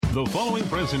The following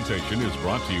presentation is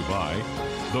brought to you by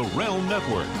the Realm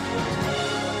Network.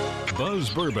 Buzz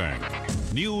Burbank,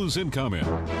 news and comment.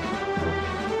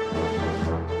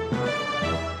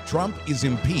 Trump is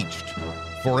impeached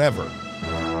forever.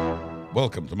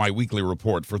 Welcome to my weekly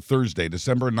report for Thursday,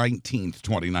 December 19th,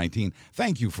 2019.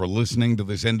 Thank you for listening to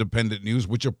this independent news,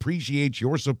 which appreciates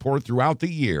your support throughout the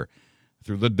year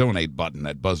through the donate button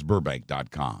at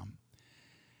buzzburbank.com.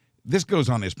 This goes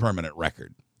on his permanent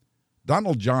record.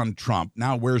 Donald John Trump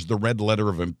now wears the red letter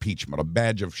of impeachment, a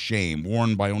badge of shame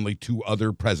worn by only two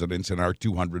other presidents in our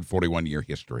 241-year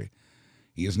history.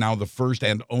 He is now the first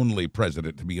and only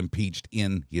president to be impeached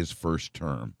in his first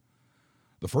term.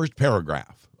 The first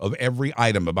paragraph of every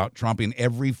item about Trump in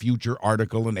every future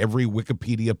article and every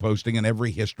Wikipedia posting and every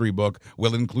history book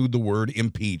will include the word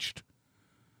impeached.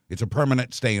 It's a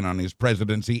permanent stain on his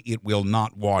presidency. It will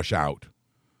not wash out.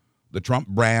 The Trump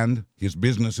brand, his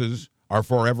businesses, are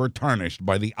forever tarnished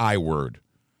by the I word.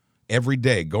 Every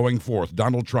day going forth,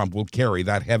 Donald Trump will carry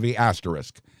that heavy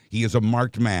asterisk. He is a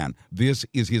marked man. This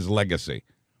is his legacy.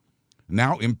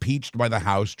 Now impeached by the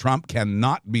House, Trump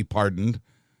cannot be pardoned,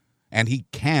 and he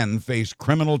can face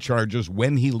criminal charges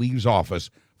when he leaves office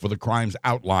for the crimes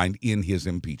outlined in his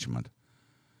impeachment.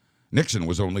 Nixon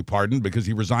was only pardoned because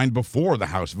he resigned before the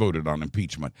House voted on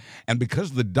impeachment. And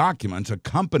because the documents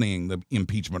accompanying the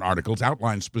impeachment articles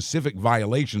outline specific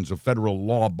violations of federal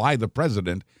law by the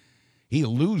president, he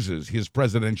loses his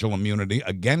presidential immunity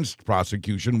against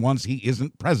prosecution once he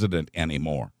isn't president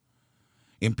anymore.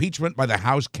 Impeachment by the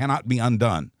House cannot be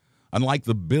undone. Unlike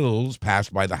the bills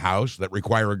passed by the House that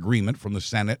require agreement from the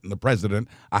Senate and the president,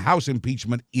 a House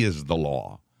impeachment is the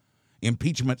law.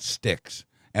 Impeachment sticks.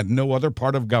 And no other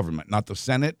part of government, not the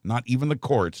Senate, not even the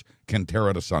courts, can tear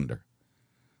it asunder.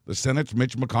 The Senate's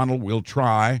Mitch McConnell will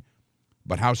try,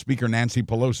 but House Speaker Nancy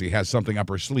Pelosi has something up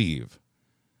her sleeve.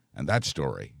 And that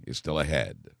story is still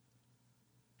ahead.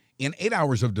 In 8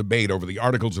 hours of debate over the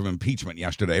articles of impeachment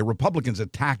yesterday, Republicans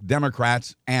attacked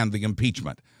Democrats and the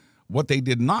impeachment. What they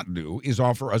did not do is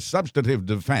offer a substantive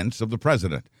defense of the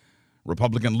president.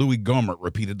 Republican Louis Gohmert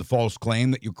repeated the false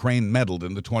claim that Ukraine meddled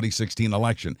in the 2016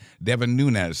 election. Devin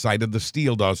Nunes cited the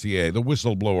Steele dossier, the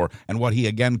whistleblower, and what he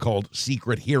again called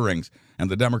secret hearings, and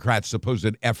the Democrats'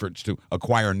 supposed efforts to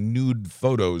acquire nude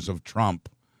photos of Trump.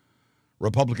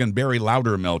 Republican Barry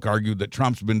Loudermilk argued that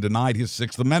Trump's been denied his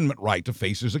Sixth Amendment right to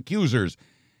face his accusers,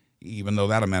 even though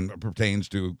that amendment pertains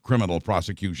to criminal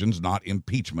prosecutions, not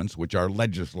impeachments, which are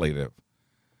legislative.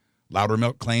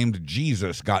 Loudermilk claimed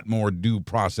Jesus got more due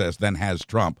process than has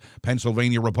Trump.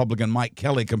 Pennsylvania Republican Mike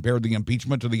Kelly compared the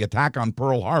impeachment to the attack on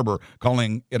Pearl Harbor,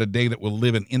 calling it a day that will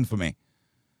live in infamy.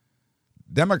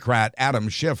 Democrat Adam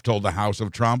Schiff told the House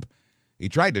of Trump he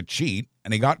tried to cheat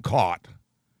and he got caught.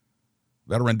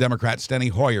 Veteran Democrat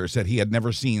Steny Hoyer said he had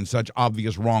never seen such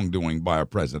obvious wrongdoing by a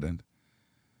president.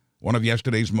 One of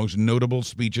yesterday's most notable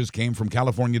speeches came from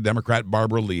California Democrat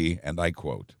Barbara Lee, and I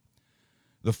quote,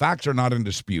 "The facts are not in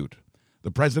dispute. The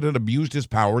president abused his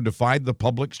power, defied the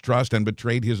public's trust, and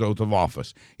betrayed his oath of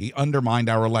office. He undermined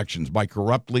our elections by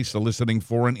corruptly soliciting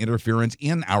foreign interference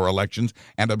in our elections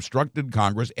and obstructed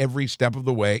Congress every step of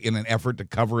the way in an effort to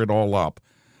cover it all up.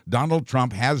 Donald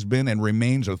Trump has been and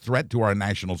remains a threat to our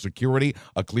national security,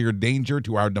 a clear danger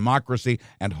to our democracy,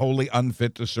 and wholly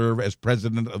unfit to serve as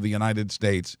president of the United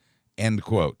States." End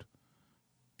quote.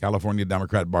 California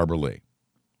Democrat Barbara Lee.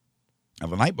 Now,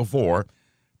 the night before,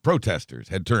 protesters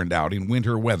had turned out in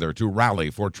winter weather to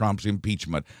rally for Trump's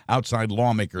impeachment outside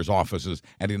lawmakers' offices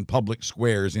and in public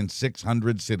squares in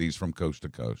 600 cities from coast to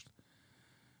coast.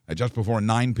 At just before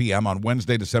 9 p.m. on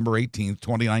Wednesday, December 18,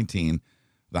 2019,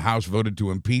 the House voted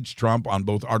to impeach Trump on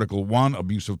both Article 1,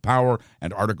 abuse of power,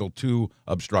 and Article 2,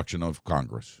 obstruction of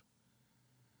Congress.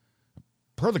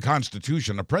 Per the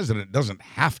Constitution, a president doesn't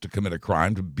have to commit a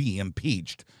crime to be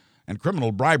impeached, and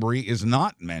criminal bribery is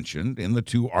not mentioned in the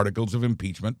two articles of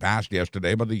impeachment passed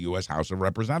yesterday by the U.S. House of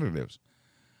Representatives.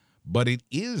 But it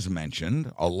is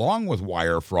mentioned, along with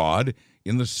wire fraud,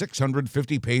 in the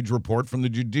 650-page report from the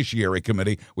Judiciary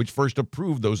Committee, which first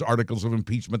approved those articles of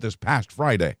impeachment this past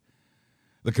Friday.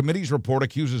 The committee's report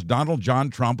accuses Donald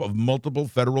John Trump of multiple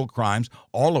federal crimes,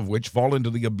 all of which fall into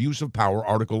the abuse of power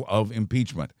article of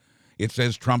impeachment. It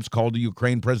says Trump's call to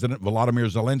Ukraine President Volodymyr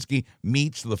Zelensky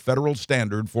meets the federal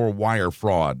standard for wire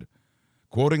fraud.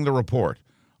 Quoting the report,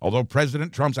 although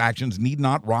President Trump's actions need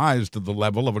not rise to the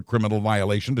level of a criminal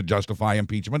violation to justify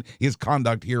impeachment, his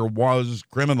conduct here was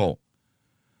criminal.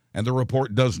 And the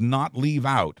report does not leave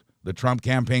out the Trump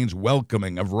campaign's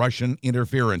welcoming of Russian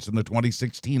interference in the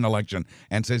 2016 election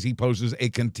and says he poses a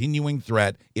continuing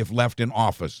threat if left in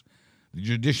office. The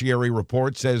Judiciary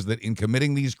report says that in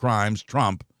committing these crimes,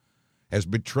 Trump has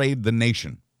betrayed the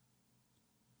nation.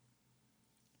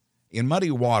 In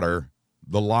muddy water,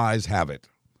 the lies have it.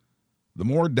 The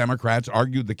more Democrats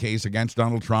argued the case against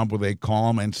Donald Trump with a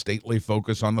calm and stately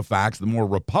focus on the facts, the more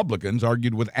Republicans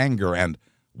argued with anger and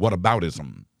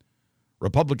whataboutism.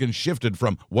 Republicans shifted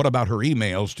from what about her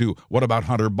emails to what about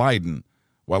Hunter Biden,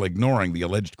 while ignoring the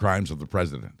alleged crimes of the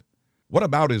president.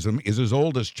 Whataboutism is as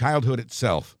old as childhood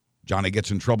itself. Johnny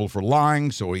gets in trouble for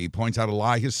lying, so he points out a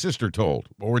lie his sister told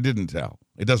or didn't tell.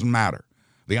 It doesn't matter.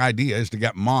 The idea is to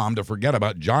get mom to forget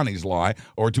about Johnny's lie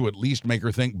or to at least make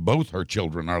her think both her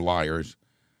children are liars.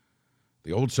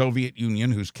 The old Soviet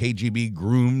Union, whose KGB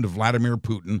groomed Vladimir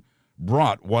Putin,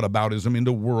 brought whataboutism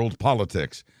into world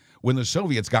politics. When the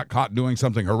Soviets got caught doing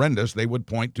something horrendous, they would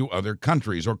point to other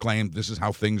countries or claim this is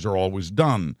how things are always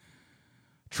done.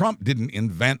 Trump didn't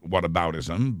invent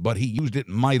whataboutism, but he used it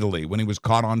mightily when he was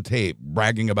caught on tape,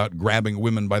 bragging about grabbing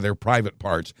women by their private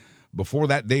parts. Before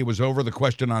that day was over, the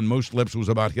question on most lips was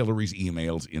about Hillary's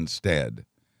emails instead.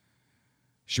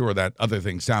 Sure, that other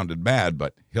thing sounded bad,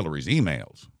 but Hillary's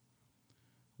emails.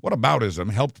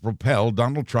 Whataboutism helped propel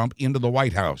Donald Trump into the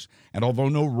White House, and although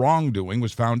no wrongdoing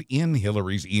was found in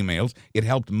Hillary's emails, it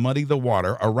helped muddy the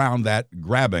water around that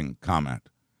grabbing comment.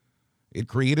 It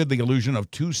created the illusion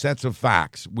of two sets of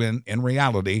facts, when, in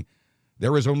reality,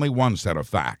 there is only one set of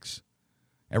facts.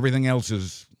 Everything else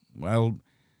is, well,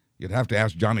 you'd have to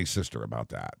ask Johnny's sister about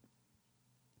that.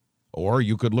 Or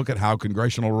you could look at how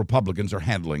congressional Republicans are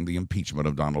handling the impeachment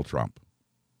of Donald Trump.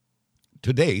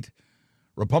 To date,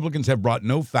 Republicans have brought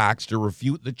no facts to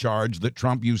refute the charge that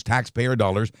Trump used taxpayer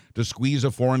dollars to squeeze a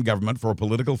foreign government for a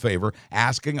political favor,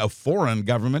 asking a foreign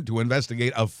government to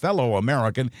investigate a fellow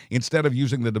American instead of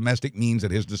using the domestic means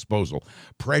at his disposal,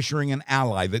 pressuring an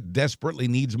ally that desperately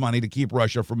needs money to keep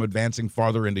Russia from advancing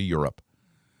farther into Europe.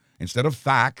 Instead of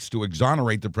facts to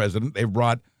exonerate the president, they've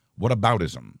brought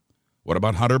whataboutism. What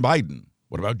about Hunter Biden?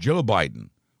 What about Joe Biden?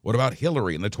 What about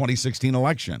Hillary in the 2016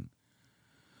 election?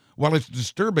 While it's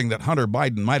disturbing that Hunter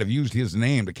Biden might have used his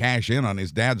name to cash in on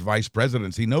his dad's vice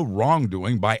presidency, no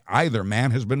wrongdoing by either man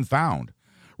has been found.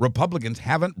 Republicans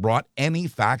haven't brought any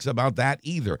facts about that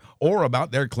either, or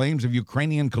about their claims of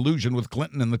Ukrainian collusion with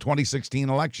Clinton in the 2016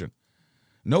 election.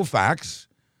 No facts,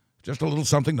 just a little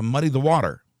something to muddy the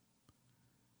water.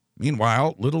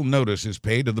 Meanwhile, little notice is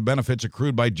paid to the benefits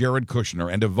accrued by Jared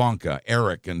Kushner and Ivanka,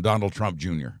 Eric, and Donald Trump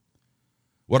Jr.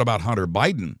 What about Hunter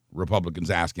Biden? Republicans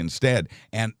ask instead.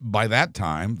 And by that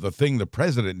time, the thing the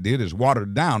president did is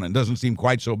watered down and doesn't seem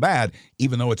quite so bad,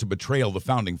 even though it's a betrayal the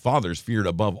founding fathers feared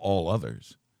above all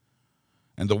others.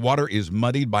 And the water is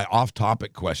muddied by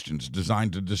off-topic questions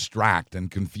designed to distract and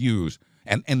confuse,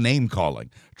 and name-calling.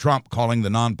 Trump calling the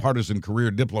nonpartisan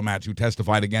career diplomats who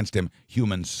testified against him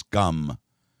human scum.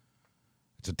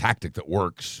 It's a tactic that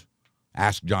works.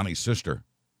 Ask Johnny's sister,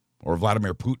 or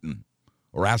Vladimir Putin,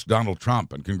 or ask Donald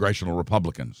Trump and congressional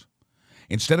Republicans.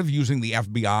 Instead of using the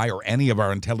FBI or any of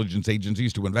our intelligence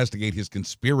agencies to investigate his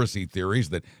conspiracy theories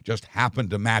that just happen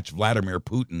to match Vladimir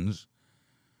Putin's,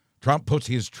 Trump puts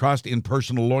his trust in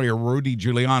personal lawyer Rudy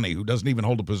Giuliani, who doesn't even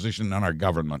hold a position in our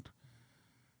government.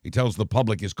 He tells the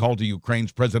public his call to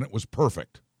Ukraine's president was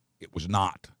perfect. It was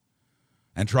not.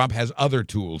 And Trump has other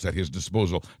tools at his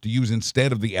disposal to use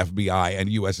instead of the FBI and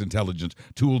U.S. intelligence,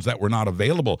 tools that were not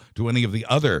available to any of the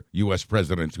other U.S.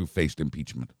 presidents who faced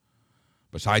impeachment.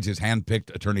 Besides his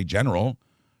hand-picked attorney general,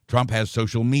 Trump has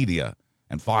social media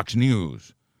and Fox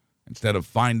News, instead of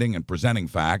finding and presenting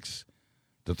facts,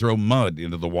 to throw mud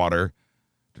into the water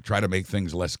to try to make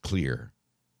things less clear.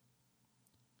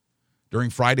 During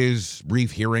Friday's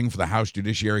brief hearing for the House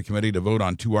Judiciary Committee to vote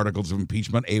on 2 articles of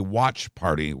impeachment, a watch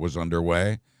party was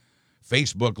underway.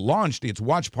 Facebook launched its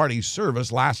watch party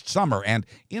service last summer, and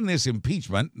in this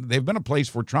impeachment, they've been a place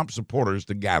for Trump supporters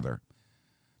to gather.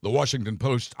 The Washington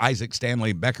Post's Isaac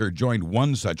Stanley Becker joined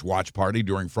one such watch party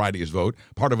during Friday's vote,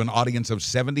 part of an audience of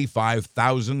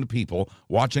 75,000 people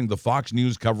watching the Fox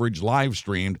News coverage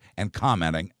live-streamed and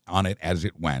commenting on it as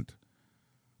it went.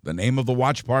 The name of the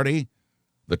watch party?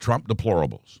 The Trump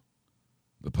Deplorables.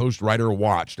 The Post writer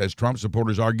watched as Trump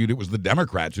supporters argued it was the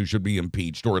Democrats who should be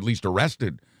impeached or at least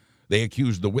arrested. They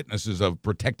accused the witnesses of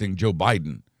protecting Joe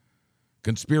Biden.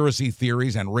 Conspiracy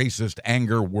theories and racist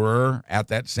anger were, at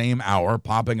that same hour,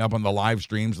 popping up on the live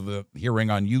streams of the hearing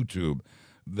on YouTube.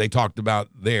 They talked about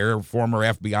their former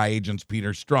FBI agents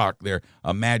Peter Strzok, their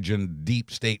imagined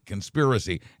deep state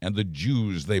conspiracy, and the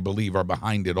Jews they believe are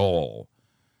behind it all.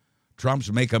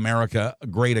 Trump's Make America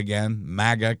Great Again,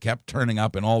 MAGA, kept turning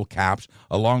up in all caps,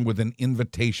 along with an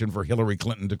invitation for Hillary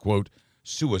Clinton to, quote,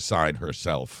 suicide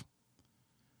herself.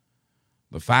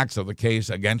 The facts of the case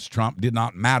against Trump did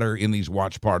not matter in these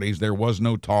watch parties. There was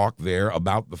no talk there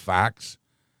about the facts.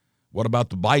 What about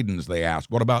the Bidens, they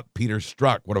asked? What about Peter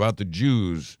Strzok? What about the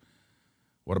Jews?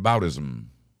 What aboutism?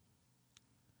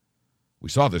 We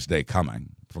saw this day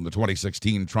coming from the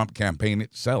 2016 Trump campaign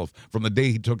itself, from the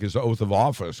day he took his oath of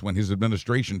office, when his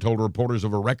administration told reporters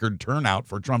of a record turnout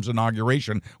for Trump's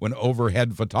inauguration, when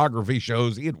overhead photography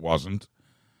shows it wasn't.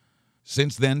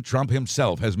 Since then, Trump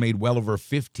himself has made well over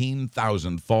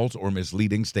 15,000 false or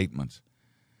misleading statements.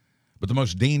 But the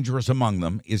most dangerous among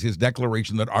them is his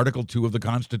declaration that Article 2 of the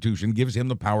Constitution gives him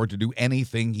the power to do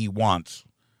anything he wants.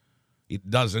 It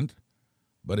doesn't,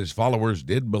 but his followers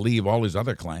did believe all his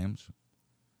other claims.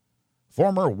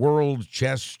 Former world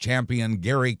chess champion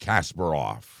Garry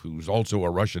Kasparov, who's also a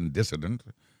Russian dissident,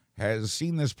 has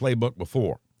seen this playbook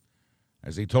before.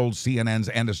 As he told CNN's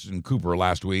Anderson Cooper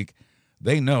last week,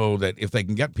 they know that if they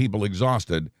can get people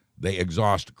exhausted, they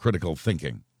exhaust critical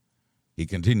thinking. He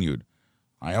continued,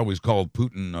 I always called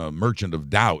Putin a merchant of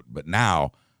doubt, but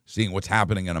now, seeing what's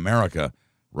happening in America,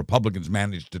 Republicans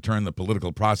managed to turn the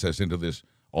political process into this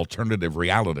alternative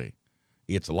reality.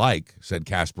 It's like, said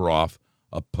Kasparov,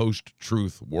 a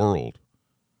post-truth world.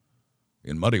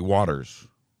 In muddy waters,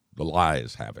 the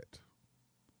lies have it.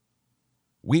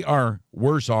 We are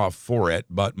worse off for it,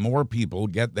 but more people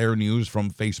get their news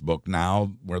from Facebook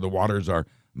now, where the waters are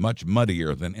much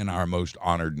muddier than in our most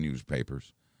honored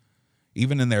newspapers.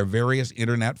 Even in their various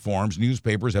internet forms,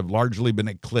 newspapers have largely been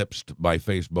eclipsed by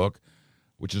Facebook,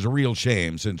 which is a real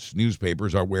shame since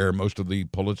newspapers are where most of the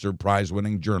Pulitzer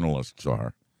Prize-winning journalists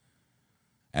are.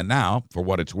 And now, for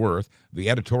what it's worth, the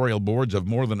editorial boards of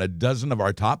more than a dozen of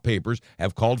our top papers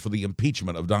have called for the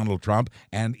impeachment of Donald Trump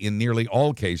and, in nearly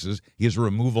all cases, his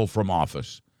removal from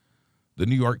office. The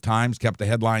New York Times kept the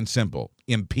headline simple,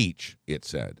 impeach, it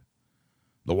said.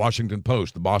 The Washington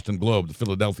Post, the Boston Globe, the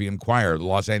Philadelphia Inquirer, the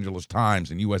Los Angeles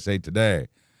Times, and USA Today.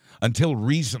 Until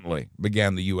recently,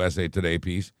 began the USA Today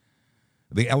piece,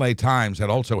 the LA Times had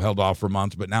also held off for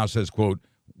months, but now says, quote,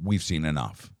 we've seen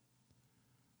enough.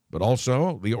 But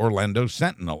also the Orlando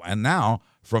Sentinel, and now,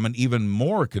 from an even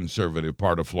more conservative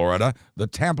part of Florida, the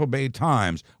Tampa Bay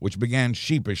Times, which began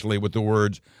sheepishly with the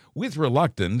words, with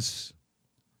reluctance.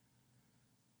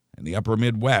 In the upper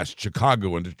Midwest,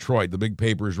 Chicago and Detroit, the big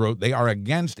papers wrote they are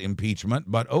against impeachment,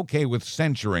 but okay with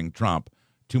censuring Trump.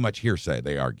 Too much hearsay,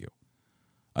 they argue.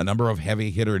 A number of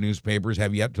heavy-hitter newspapers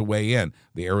have yet to weigh in,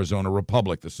 the Arizona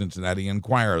Republic, the Cincinnati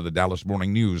Enquirer, the Dallas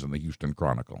Morning News, and the Houston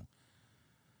Chronicle.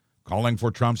 Calling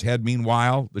for Trump's head,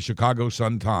 meanwhile, the Chicago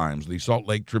Sun-Times, the Salt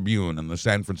Lake Tribune, and the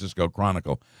San Francisco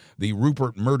Chronicle. The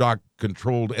Rupert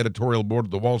Murdoch-controlled editorial board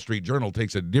of the Wall Street Journal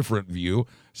takes a different view,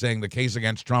 saying the case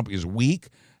against Trump is weak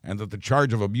and that the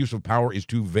charge of abuse of power is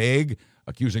too vague,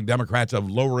 accusing Democrats of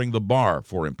lowering the bar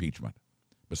for impeachment.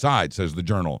 Besides, says the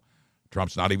Journal,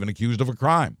 Trump's not even accused of a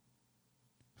crime.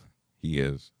 He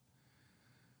is.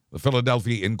 The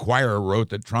Philadelphia Inquirer wrote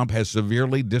that Trump has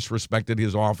severely disrespected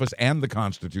his office and the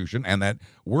Constitution, and that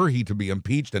were he to be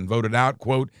impeached and voted out,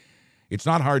 quote, it's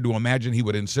not hard to imagine he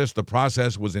would insist the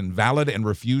process was invalid and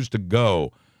refuse to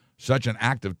go. Such an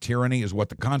act of tyranny is what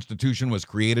the Constitution was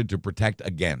created to protect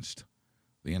against.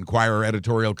 The Inquirer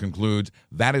editorial concludes,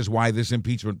 that is why this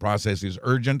impeachment process is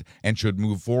urgent and should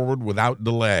move forward without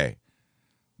delay.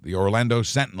 The Orlando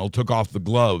Sentinel took off the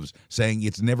gloves, saying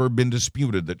it's never been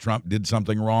disputed that Trump did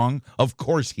something wrong. Of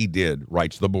course he did,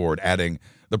 writes the board, adding,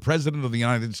 the President of the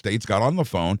United States got on the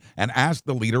phone and asked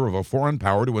the leader of a foreign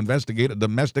power to investigate a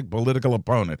domestic political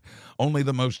opponent. Only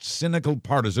the most cynical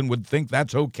partisan would think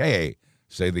that's okay,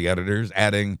 say the editors,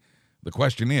 adding, the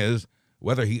question is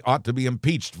whether he ought to be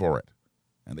impeached for it.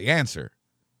 And the answer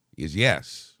is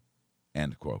yes,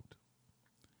 end quote.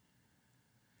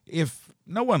 If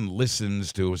no one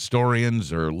listens to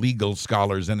historians or legal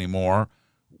scholars anymore,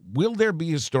 will there be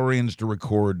historians to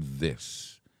record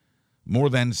this? More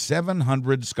than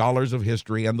 700 scholars of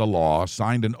history and the law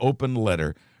signed an open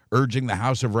letter urging the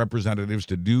House of Representatives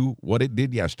to do what it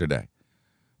did yesterday.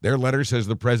 Their letter says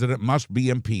the president must be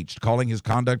impeached, calling his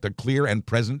conduct a clear and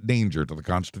present danger to the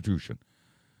Constitution.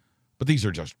 But these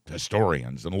are just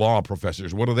historians and law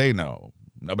professors. What do they know?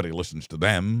 Nobody listens to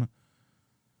them.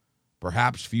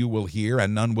 Perhaps few will hear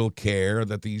and none will care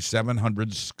that these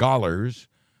 700 scholars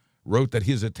wrote that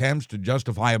his attempts to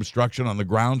justify obstruction on the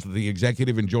grounds that the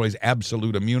executive enjoys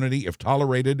absolute immunity, if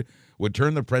tolerated, would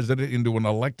turn the president into an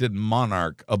elected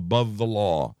monarch above the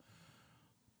law.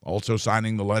 Also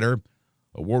signing the letter,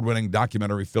 award-winning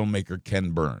documentary filmmaker Ken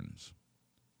Burns.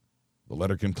 The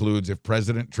letter concludes, if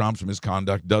President Trump's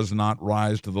misconduct does not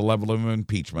rise to the level of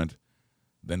impeachment,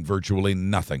 then virtually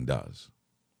nothing does.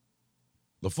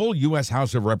 The full U.S.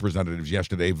 House of Representatives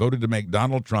yesterday voted to make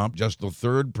Donald Trump just the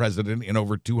third president in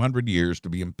over 200 years to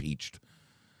be impeached.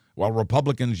 While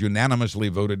Republicans unanimously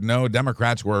voted no,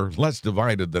 Democrats were less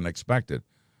divided than expected.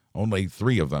 Only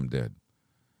 3 of them did.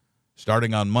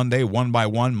 Starting on Monday, one by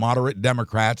one, moderate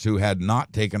Democrats who had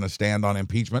not taken a stand on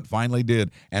impeachment finally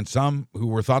did, and some who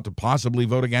were thought to possibly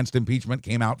vote against impeachment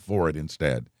came out for it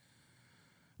instead.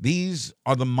 These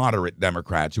are the moderate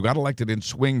Democrats who got elected in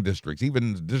swing districts,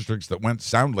 even districts that went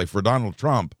soundly for Donald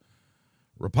Trump.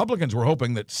 Republicans were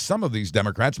hoping that some of these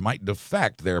Democrats might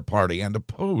defect their party and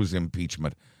oppose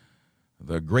impeachment.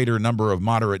 The greater number of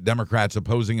moderate Democrats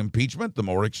opposing impeachment, the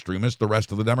more extremist the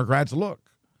rest of the Democrats look.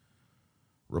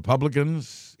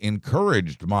 Republicans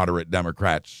encouraged moderate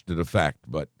Democrats to defect,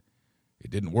 but it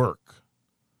didn't work.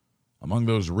 Among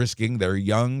those risking their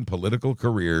young political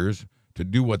careers to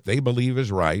do what they believe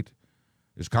is right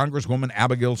is Congresswoman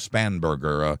Abigail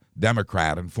Spanberger, a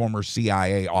Democrat and former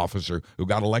CIA officer who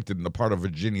got elected in the part of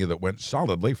Virginia that went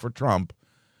solidly for Trump.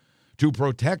 To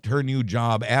protect her new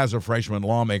job as a freshman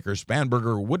lawmaker,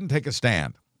 Spanberger wouldn't take a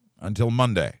stand until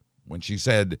Monday, when she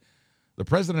said, "The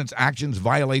president's actions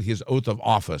violate his oath of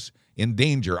office,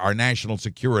 endanger our national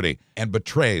security, and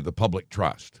betray the public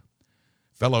trust."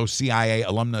 Fellow CIA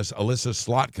alumnus Alyssa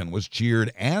Slotkin was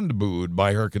cheered and booed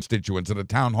by her constituents at a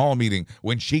town hall meeting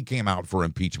when she came out for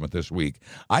impeachment this week.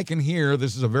 "I can hear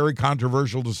this is a very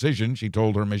controversial decision," she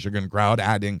told her Michigan crowd,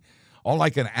 adding, "All I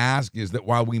can ask is that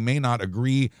while we may not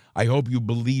agree, I hope you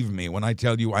believe me when I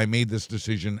tell you I made this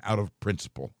decision out of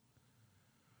principle."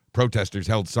 Protesters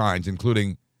held signs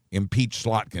including "Impeach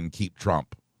Slotkin, keep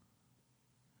Trump."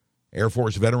 Air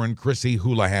Force veteran Chrissy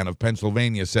Houlihan of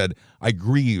Pennsylvania said, "I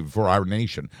grieve for our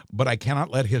nation, but I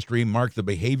cannot let history mark the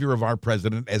behavior of our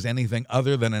president as anything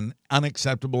other than an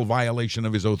unacceptable violation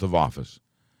of his oath of office."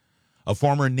 A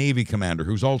former Navy commander,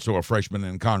 who's also a freshman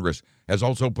in Congress, has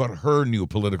also put her new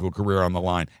political career on the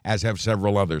line, as have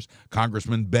several others.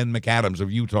 Congressman Ben McAdams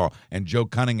of Utah and Joe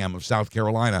Cunningham of South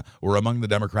Carolina were among the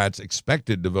Democrats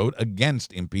expected to vote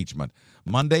against impeachment.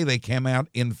 Monday, they came out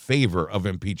in favor of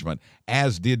impeachment,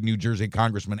 as did New Jersey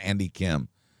Congressman Andy Kim.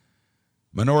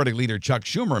 Minority Leader Chuck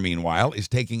Schumer, meanwhile, is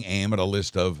taking aim at a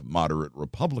list of moderate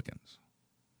Republicans.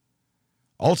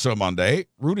 Also Monday,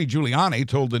 Rudy Giuliani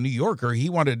told The New Yorker he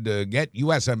wanted to get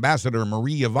U.S. Ambassador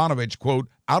Marie Yovanovitch, quote,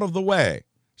 out of the way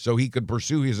so he could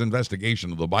pursue his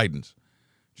investigation of the Bidens.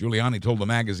 Giuliani told the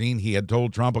magazine he had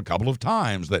told Trump a couple of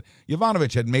times that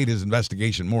Yovanovitch had made his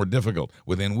investigation more difficult.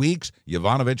 Within weeks,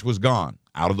 Yovanovitch was gone,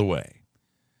 out of the way.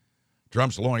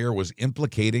 Trump's lawyer was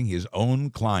implicating his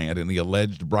own client in the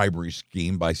alleged bribery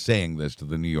scheme by saying this to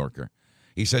The New Yorker.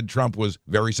 He said Trump was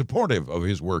very supportive of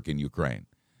his work in Ukraine.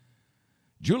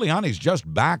 Giuliani's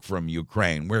just back from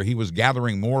Ukraine, where he was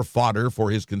gathering more fodder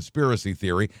for his conspiracy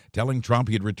theory, telling Trump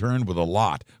he'd returned with a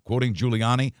lot. Quoting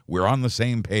Giuliani, "We're on the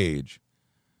same page."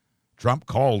 Trump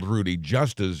called Rudy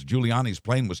just as Giuliani's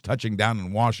plane was touching down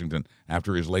in Washington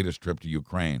after his latest trip to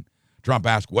Ukraine. Trump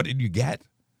asked, "What did you get?"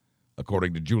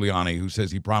 According to Giuliani, who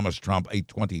says he promised Trump a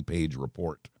 20-page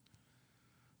report.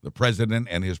 The president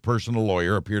and his personal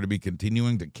lawyer appear to be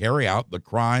continuing to carry out the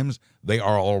crimes they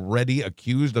are already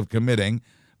accused of committing,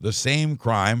 the same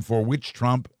crime for which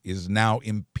Trump is now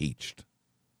impeached.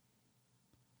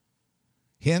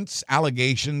 Hints,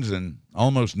 allegations, and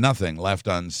almost nothing left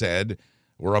unsaid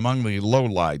were among the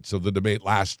lowlights of the debate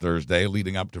last Thursday,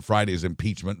 leading up to Friday's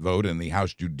impeachment vote in the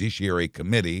House Judiciary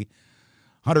Committee.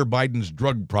 Hunter Biden's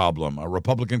drug problem, a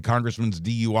Republican congressman's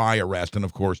DUI arrest, and,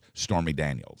 of course, Stormy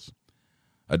Daniels.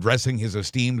 Addressing his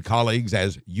esteemed colleagues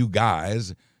as "you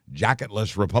guys,"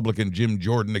 jacketless Republican Jim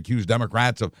Jordan accused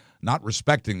Democrats of not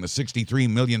respecting the 63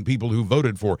 million people who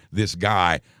voted for this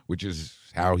guy, which is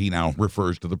how he now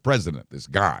refers to the president, this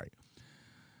guy.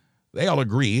 They all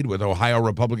agreed with Ohio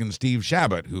Republican Steve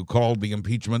Chabot, who called the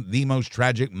impeachment the most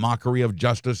tragic mockery of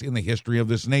justice in the history of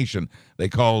this nation. They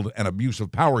called an abuse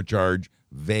of power charge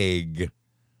vague.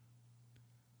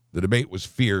 The debate was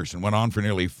fierce and went on for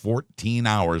nearly 14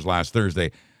 hours last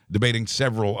Thursday, debating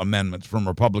several amendments from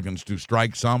Republicans to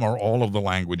strike some or all of the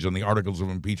language in the articles of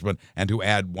impeachment and to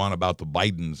add one about the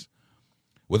Bidens.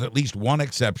 With at least one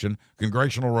exception,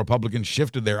 congressional Republicans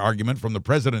shifted their argument from the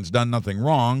president's done nothing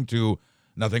wrong to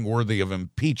nothing worthy of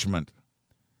impeachment.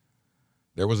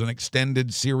 There was an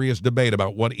extended, serious debate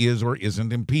about what is or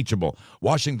isn't impeachable.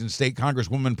 Washington State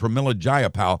Congresswoman Pramila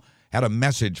Jayapal had a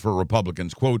message for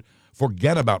Republicans, quote,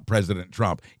 "Forget about President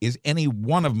Trump. Is any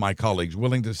one of my colleagues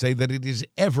willing to say that it is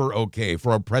ever okay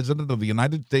for a president of the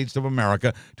United States of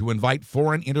America to invite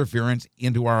foreign interference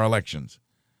into our elections?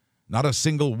 Not a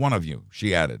single one of you,"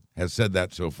 she added, "has said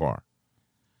that so far."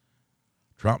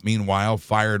 Trump, meanwhile,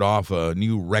 fired off a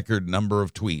new record number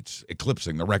of tweets,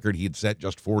 eclipsing the record he had set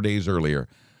just 4 days earlier.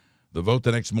 The vote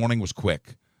the next morning was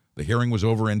quick. The hearing was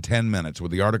over in 10 minutes,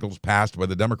 with the articles passed by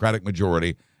the Democratic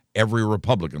majority, every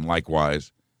Republican,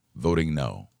 likewise, voting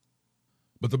no.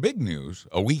 But the big news,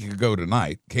 a week ago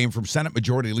tonight, came from Senate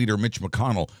Majority Leader Mitch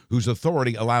McConnell, whose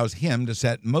authority allows him to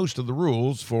set most of the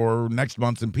rules for next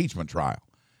month's impeachment trial.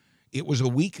 It was a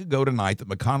week ago tonight that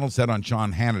McConnell said on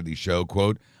Sean Hannity's show,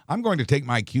 quote, "I'm going to take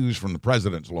my cues from the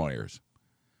president's lawyers."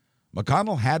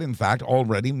 McConnell had, in fact,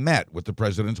 already met with the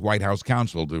president's White House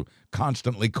counsel to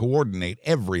constantly coordinate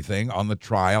everything on the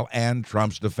trial and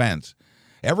Trump's defense.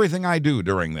 "Everything I do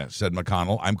during this," said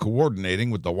McConnell, "I'm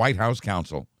coordinating with the White House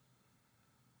counsel.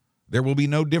 There will be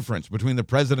no difference between the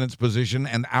president's position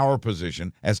and our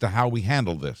position as to how we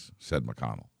handle this," said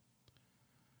McConnell.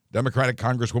 Democratic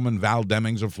Congresswoman Val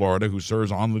Demings of Florida, who serves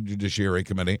on the Judiciary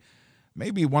Committee, may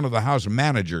be one of the House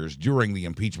managers during the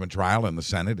impeachment trial in the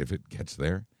Senate, if it gets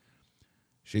there.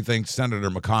 She thinks Senator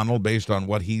McConnell, based on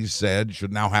what he's said,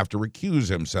 should now have to recuse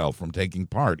himself from taking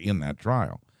part in that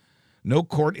trial. No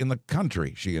court in the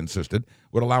country, she insisted,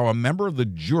 would allow a member of the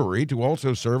jury to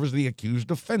also serve as the accused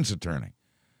defense attorney.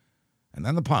 And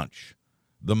then the punch.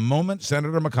 The moment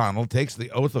Senator McConnell takes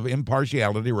the oath of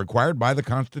impartiality required by the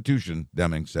Constitution,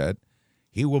 Deming said,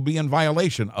 he will be in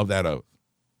violation of that oath.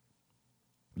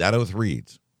 That oath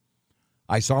reads,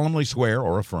 "I solemnly swear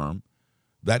or affirm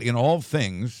that in all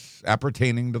things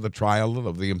appertaining to the trial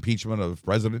of the impeachment of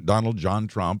President Donald John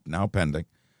Trump, now pending,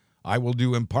 I will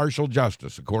do impartial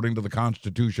justice according to the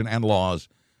Constitution and laws,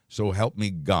 so help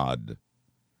me God."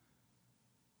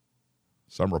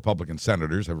 Some Republican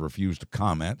senators have refused to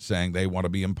comment, saying they want to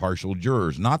be impartial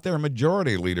jurors. Not their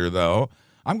majority leader, though.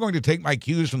 "I'm going to take my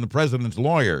cues from the president's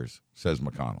lawyers," says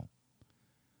McConnell.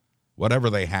 Whatever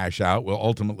they hash out will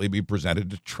ultimately be presented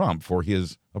to Trump for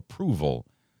his approval.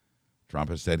 Trump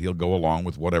has said he'll go along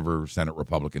with whatever Senate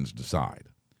Republicans decide.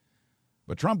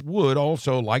 But Trump would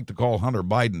also like to call Hunter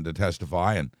Biden to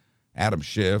testify, and Adam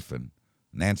Schiff, and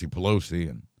Nancy Pelosi,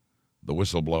 and the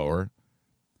whistleblower.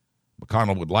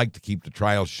 McConnell would like to keep the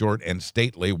trial short and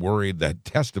stately, worried that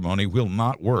testimony will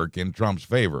not work in Trump's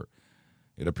favor.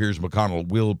 It appears McConnell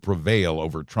will prevail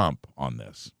over Trump on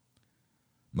this.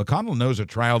 McConnell knows a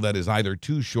trial that is either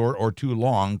too short or too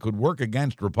long could work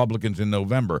against Republicans in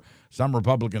November. Some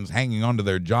Republicans hanging onto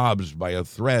their jobs by a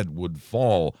thread would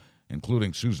fall,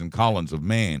 including Susan Collins of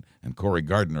Maine and Cory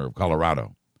Gardner of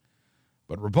Colorado.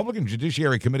 But Republican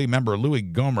Judiciary Committee member Louis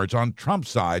Gohmert's on Trump's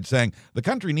side, saying the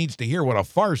country needs to hear what a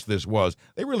farce this was.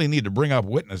 They really need to bring up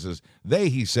witnesses. They,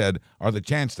 he said, are the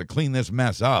chance to clean this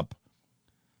mess up.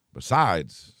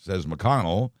 Besides, says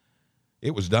McConnell,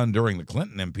 it was done during the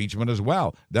Clinton impeachment as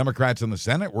well. Democrats in the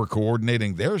Senate were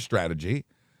coordinating their strategy.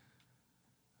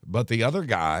 But the other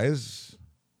guys,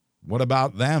 what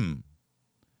about them?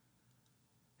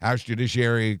 House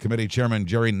Judiciary Committee Chairman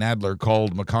Jerry Nadler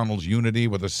called McConnell's unity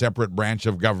with a separate branch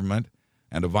of government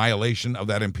and a violation of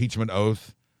that impeachment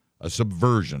oath a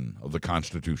subversion of the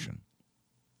Constitution.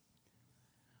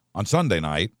 On Sunday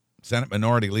night, Senate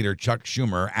Minority Leader Chuck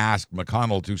Schumer asked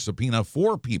McConnell to subpoena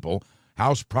 4 people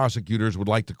House prosecutors would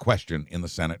like to question in the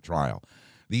Senate trial.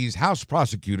 These House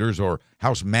prosecutors, or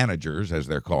House managers as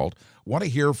they're called, want to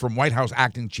hear from White House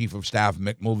Acting Chief of Staff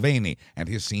Mick Mulvaney and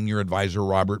his senior advisor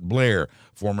Robert Blair,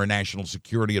 former National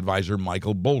Security Advisor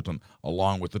Michael Bolton,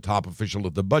 along with the top official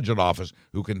at the Budget Office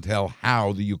who can tell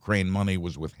how the Ukraine money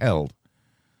was withheld.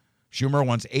 Schumer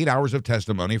wants 8 hours of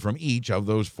testimony from each of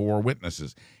those 4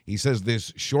 witnesses. He says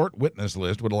this short witness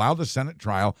list would allow the Senate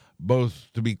trial both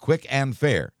to be quick and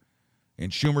fair. In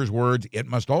Schumer's words, it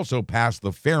must also pass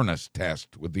the fairness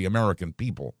test with the American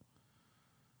people.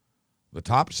 The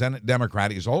top Senate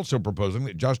Democrat is also proposing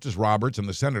that Justice Roberts and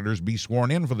the senators be sworn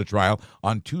in for the trial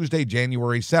on Tuesday,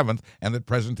 January 7th, and that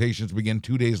presentations begin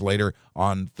 2 days later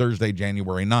on Thursday,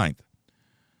 January 9th.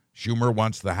 Schumer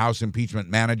wants the House impeachment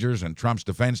managers and Trump's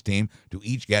defense team to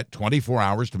each get 24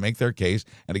 hours to make their case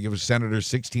and to give senators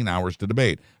 16 hours to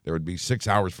debate. There would be 6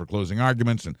 hours for closing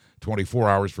arguments and 24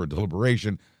 hours for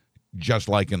deliberation, just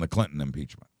like in the Clinton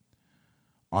impeachment.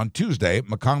 On Tuesday,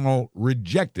 McConnell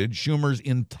rejected Schumer's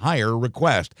entire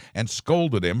request and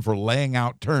scolded him for laying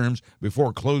out terms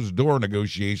before closed-door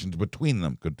negotiations between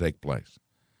them could take place.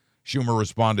 Schumer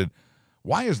responded,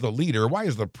 why is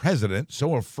the president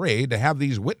so afraid to have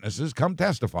these witnesses come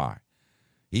testify?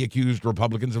 He accused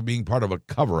Republicans of being part of a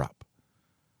cover-up.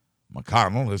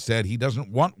 McConnell has said he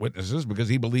doesn't want witnesses because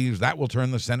he believes that will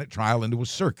turn the Senate trial into a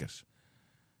circus.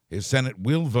 His Senate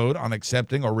will vote on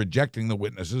accepting or rejecting the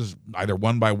witnesses, either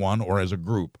one by one or as a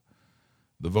group.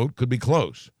 The vote could be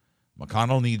close.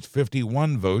 McConnell needs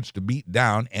 51 votes to beat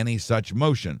down any such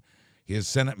motion. His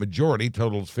Senate majority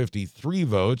totals 53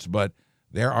 votes, but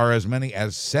there are as many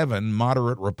as 7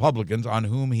 moderate Republicans on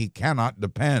whom he cannot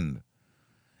depend.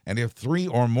 And if 3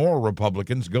 or more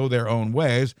Republicans go their own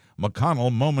ways,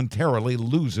 McConnell momentarily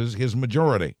loses his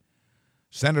majority.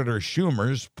 Senator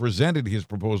Schumer's presented his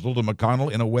proposal to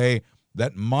McConnell in a way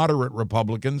that moderate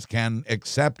Republicans can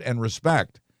accept and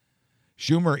respect.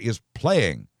 Schumer is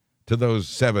playing to those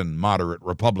 7 moderate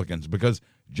Republicans because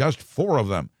just 4 of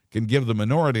them can give the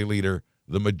minority leader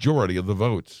the majority of the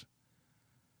votes.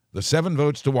 The 7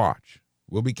 votes to watch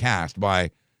will be cast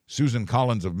by Susan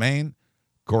Collins of Maine,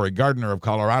 Cory Gardner of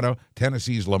Colorado,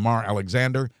 Tennessee's Lamar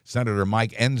Alexander, Senator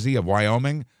Mike Enzi of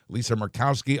Wyoming, Lisa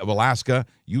Murkowski of Alaska,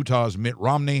 Utah's Mitt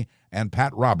Romney, and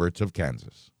Pat Roberts of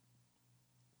Kansas.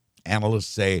 Analysts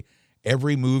say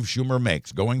every move Schumer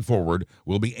makes going forward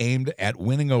will be aimed at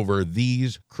winning over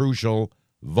these crucial,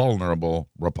 vulnerable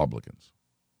Republicans.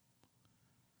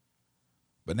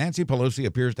 But Nancy Pelosi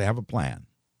appears to have a plan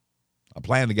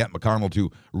to get McConnell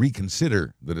to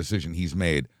reconsider the decision he's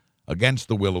made against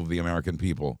the will of the American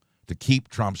people to keep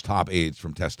Trump's top aides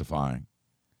from testifying.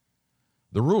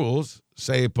 The rules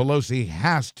say Pelosi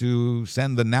has to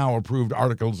send the now approved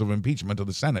articles of impeachment to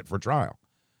the Senate for trial.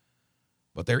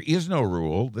 But there is no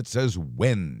rule that says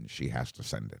when she has to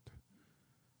send it.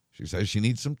 She says she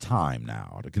needs some time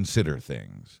now to consider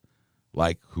things,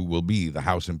 like who will be the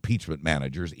House impeachment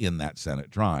managers in that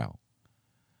Senate trial.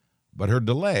 But her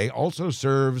delay also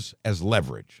serves as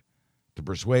leverage to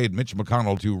persuade Mitch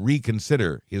McConnell to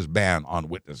reconsider his ban on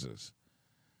witnesses.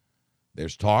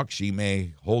 There's talk she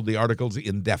may hold the articles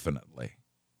indefinitely.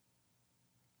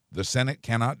 The Senate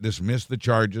cannot dismiss the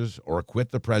charges or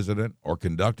acquit the president or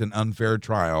conduct an unfair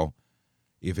trial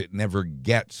if it never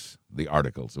gets the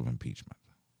articles of impeachment.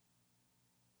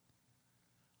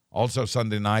 Also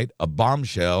Sunday night, a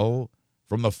bombshell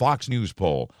from the Fox News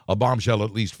poll, a bombshell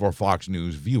at least for Fox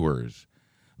News viewers.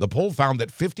 The poll found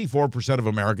that 54% of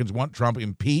Americans want Trump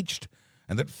impeached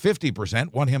and that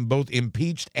 50% want him both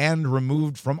impeached and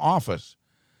removed from office.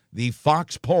 The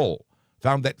Fox poll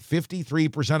found that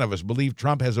 53% of us believe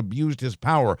Trump has abused his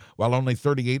power, while only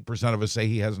 38% of us say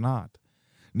he has not.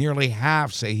 Nearly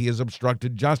half say he has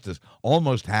obstructed justice.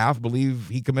 Almost half believe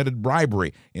he committed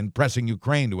bribery in pressing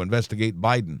Ukraine to investigate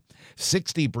Biden.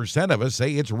 60% of us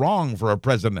say it's wrong for a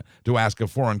president to ask a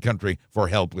foreign country for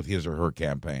help with his or her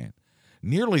campaign.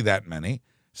 Nearly that many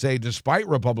say, despite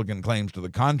Republican claims to the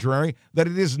contrary, that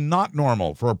it is not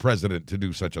normal for a president to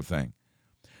do such a thing.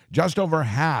 Just over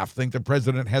half think the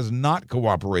president has not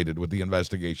cooperated with the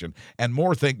investigation, and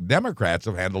more think Democrats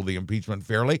have handled the impeachment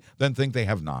fairly than think they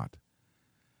have not.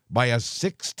 By a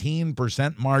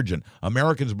 16% margin,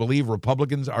 Americans believe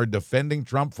Republicans are defending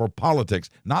Trump for politics,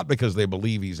 not because they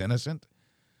believe he's innocent.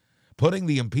 Putting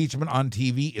the impeachment on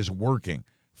TV is working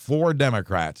for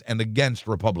Democrats and against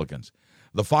Republicans.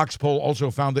 The Fox poll also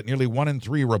found that nearly 1 in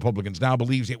 3 Republicans now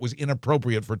believes it was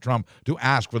inappropriate for Trump to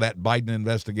ask for that Biden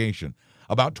investigation.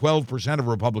 About 12% of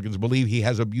Republicans believe he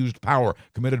has abused power,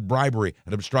 committed bribery,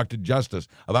 and obstructed justice.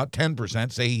 About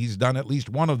 10% say he's done at least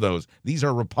one of those. These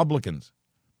are Republicans.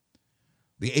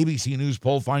 The ABC News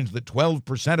poll finds that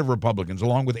 12% of Republicans,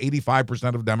 along with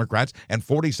 85% of Democrats and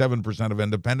 47% of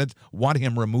independents, want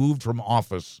him removed from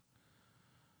office.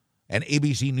 An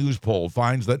ABC News poll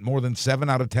finds that more than 7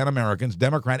 out of 10 Americans,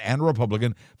 Democrat and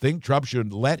Republican, think Trump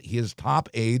should let his top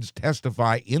aides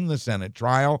testify in the Senate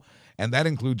trial, and that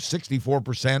includes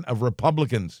 64% of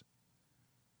Republicans.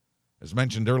 As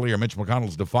mentioned earlier, Mitch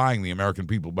McConnell's defying the American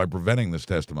people by preventing this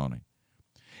testimony.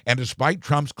 And despite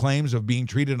Trump's claims of being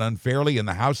treated unfairly in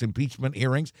the House impeachment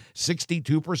hearings,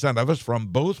 62% of us from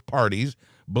both parties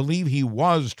believe he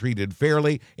was treated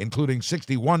fairly, including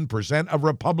 61% of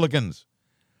Republicans.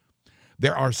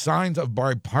 There are signs of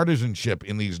bipartisanship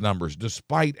in these numbers,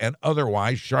 despite an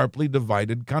otherwise sharply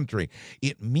divided country.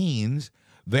 It means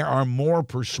there are more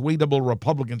persuadable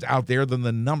Republicans out there than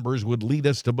the numbers would lead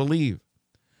us to believe.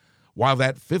 While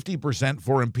that 50%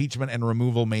 for impeachment and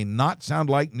removal may not sound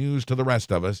like news to the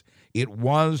rest of us, it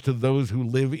was to those who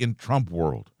live in Trump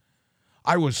world.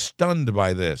 I was stunned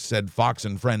by this, said Fox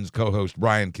and Friends co-host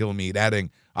Brian Kilmeade,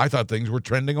 adding, I thought things were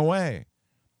trending away.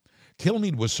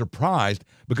 Kilmeade was surprised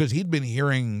because he'd been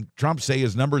hearing Trump say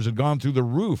his numbers had gone through the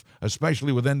roof,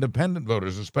 especially with independent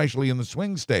voters, especially in the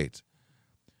swing states.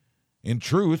 In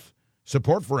truth,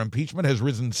 support for impeachment has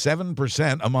risen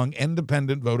 7% among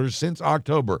independent voters since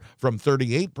October, from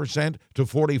 38% to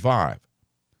 45%.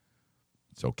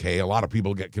 It's okay, a lot of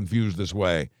people get confused this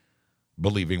way,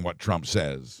 believing what Trump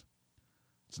says.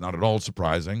 It's not at all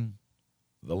surprising.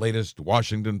 The latest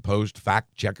Washington Post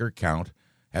fact-checker count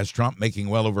has Trump making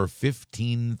well over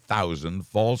 15,000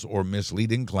 false or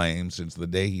misleading claims since the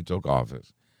day he took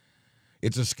office.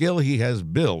 It's a skill he has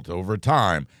built over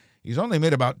time. He's only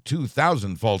made about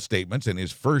 2,000 false statements in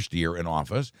his first year in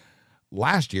office.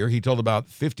 Last year, he told about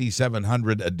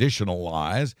 5,700 additional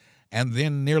lies, and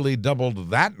then nearly doubled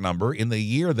that number in the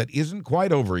year that isn't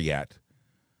quite over yet.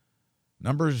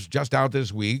 Numbers just out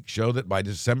this week show that by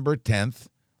December 10th,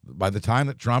 by the time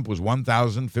that Trump was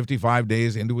 1,055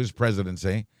 days into his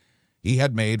presidency, he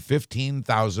had made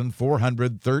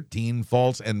 15,413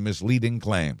 false and misleading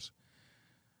claims.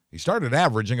 He started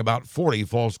averaging about 40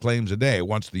 false claims a day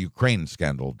once the Ukraine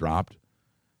scandal dropped.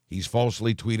 He's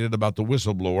falsely tweeted about the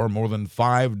whistleblower more than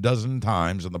 6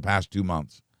 times in the past 2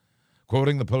 months.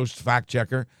 Quoting the Post's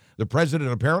fact-checker, the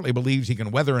president apparently believes he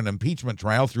can weather an impeachment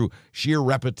trial through sheer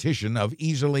repetition of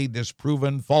easily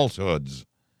disproven falsehoods.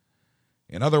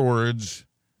 In other words,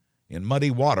 in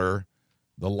muddy water,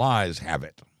 the lies have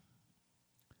it.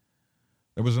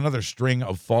 There was another string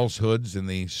of falsehoods in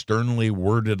the sternly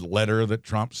worded letter that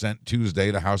Trump sent Tuesday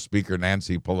to House Speaker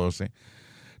Nancy Pelosi.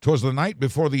 'Twas the night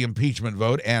before the impeachment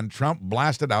vote, and Trump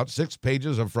blasted out 6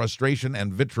 pages of frustration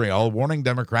and vitriol, warning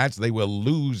Democrats they will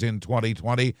lose in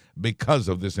 2020 because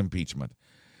of this impeachment.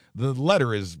 The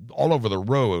letter is all over the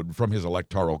road, from his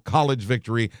electoral college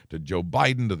victory to Joe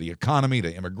Biden to the economy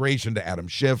to immigration to Adam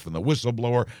Schiff and the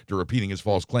whistleblower to repeating his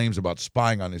false claims about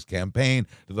spying on his campaign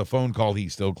to the phone call he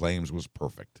still claims was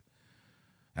perfect.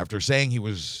 After saying he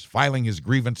was filing his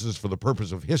grievances for the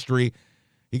purpose of history,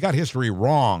 he got history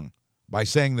wrong by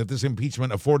saying that this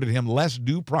impeachment afforded him less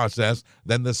due process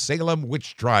than the Salem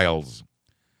witch trials.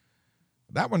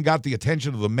 That one got the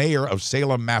attention of the mayor of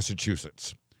Salem,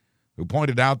 Massachusetts, who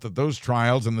pointed out that those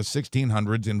trials in the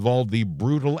 1600s involved the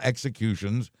brutal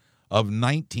executions of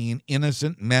 19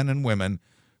 innocent men and women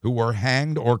who were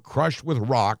hanged or crushed with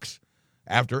rocks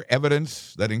after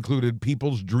evidence that included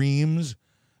people's dreams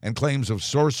and claims of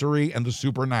sorcery and the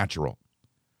supernatural.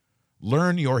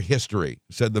 Learn your history,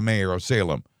 said the mayor of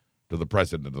Salem to the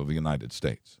President of the United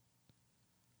States.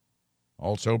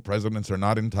 Also, presidents are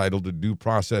not entitled to due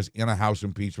process in a House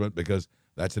impeachment because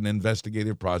that's an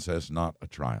investigative process, not a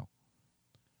trial.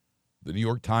 The New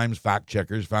York Times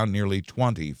fact-checkers found nearly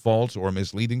 20 false or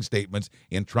misleading statements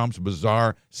in Trump's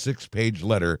bizarre 6-page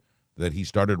letter that he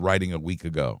started writing a week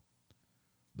ago.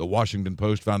 The Washington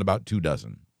Post found about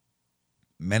 24.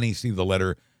 Many see the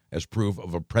letter as proof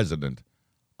of a president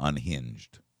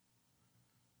unhinged.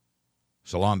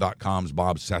 Salon.com's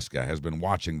Bob Cesca has been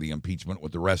watching the impeachment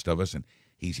with the rest of us, and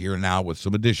he's here now with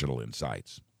some additional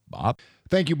insights. Bob?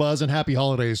 Thank you, Buzz, and happy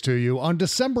holidays to you. On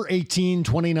December 18,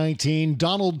 2019,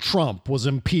 Donald Trump was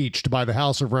impeached by the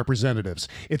House of Representatives.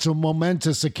 It's a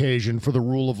momentous occasion for the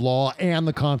rule of law and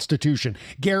the Constitution,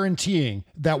 guaranteeing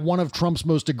that one of Trump's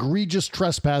most egregious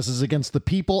trespasses against the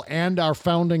people and our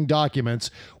founding documents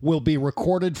will be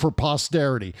recorded for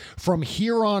posterity. From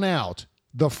here on out,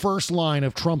 the first line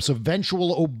of Trump's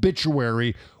eventual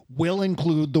obituary will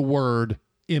include the word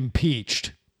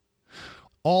impeached.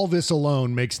 All this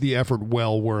alone makes the effort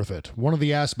well worth it. One of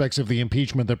the aspects of the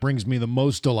impeachment that brings me the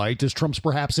most delight is Trump's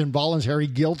perhaps involuntary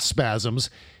guilt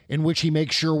spasms, in which he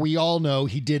makes sure we all know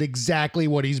he did exactly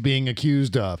what he's being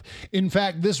accused of. In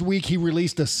fact, this week he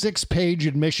released a 6-page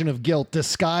admission of guilt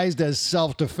disguised as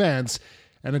self-defense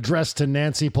and addressed to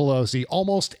Nancy Pelosi.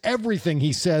 Almost everything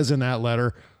he says in that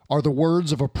letter are the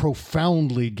words of a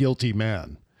profoundly guilty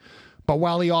man. But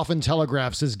while he often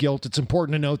telegraphs his guilt, it's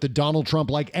important to note that Donald Trump,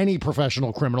 like any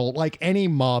professional criminal, like any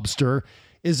mobster,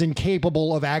 is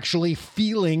incapable of actually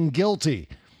feeling guilty.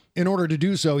 In order to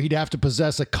do so, he'd have to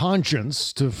possess a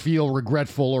conscience to feel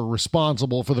regretful or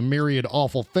responsible for the myriad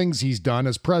awful things he's done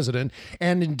as president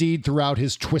and indeed throughout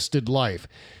his twisted life.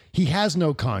 He has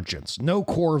no conscience, no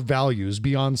core values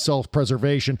beyond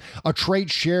self-preservation, a trait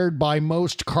shared by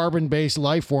most carbon-based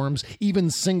life forms, even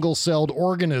single-celled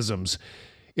organisms.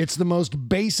 It's the most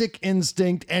basic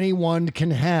instinct anyone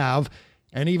can have,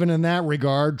 and even in that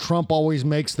regard, Trump always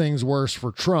makes things worse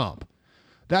for Trump.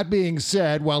 That being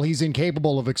said, while he's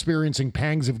incapable of experiencing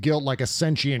pangs of guilt like a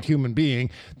sentient human being,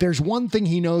 there's one thing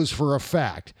he knows for a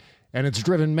fact, and it's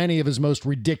driven many of his most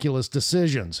ridiculous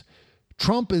decisions.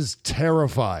 Trump is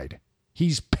terrified.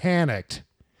 He's panicked.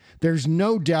 There's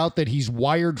no doubt that he's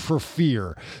wired for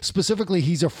fear. Specifically,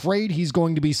 he's afraid he's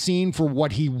going to be seen for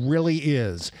what he really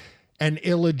is, an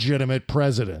illegitimate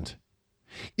president.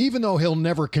 Even though he'll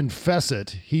never confess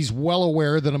it, he's well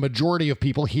aware that a majority of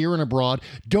people here and abroad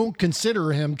don't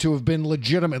consider him to have been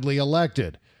legitimately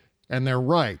elected. And they're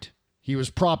right. He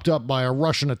was propped up by a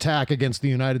Russian attack against the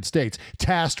United States,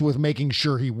 tasked with making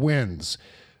sure he wins.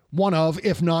 One of,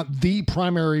 if not the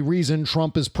primary reason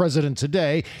Trump is president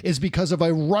today is because of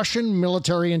a Russian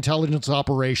military intelligence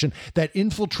operation that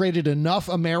infiltrated enough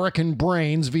American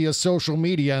brains via social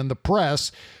media and the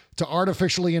press to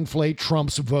artificially inflate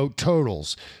Trump's vote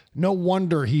totals. No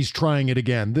wonder he's trying it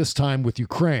again, this time with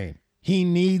Ukraine. He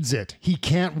needs it. He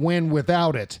can't win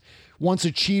without it. Once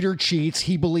a cheater cheats,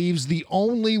 he believes the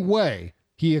only way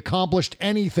he accomplished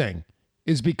anything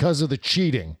is because of the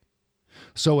cheating.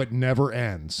 So it never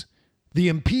ends. The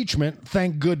impeachment,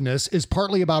 thank goodness, is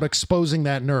partly about exposing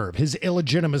that nerve, his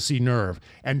illegitimacy nerve,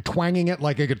 and twanging it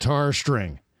like a guitar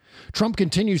string. Trump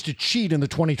continues to cheat in the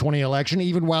 2020 election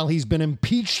even while he's been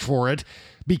impeached for it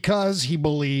because he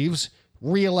believes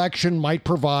re-election might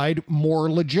provide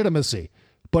more legitimacy.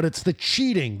 But it's the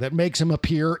cheating that makes him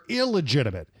appear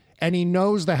illegitimate, and he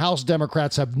knows the House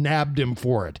Democrats have nabbed him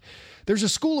for it. There's a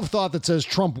school of thought that says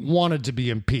Trump wanted to be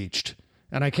impeached.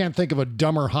 And I can't think of a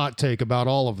dumber hot take about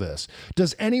all of this.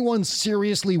 Does anyone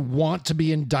seriously want to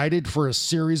be indicted for a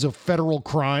series of federal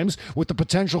crimes with the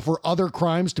potential for other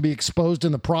crimes to be exposed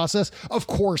in the process? Of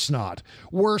course not.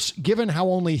 Worse, given how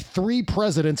only 3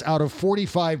 presidents out of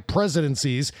 45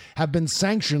 presidencies have been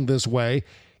sanctioned this way,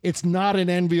 it's not an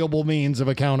enviable means of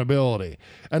accountability.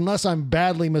 Unless I'm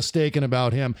badly mistaken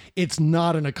about him, it's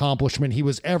not an accomplishment he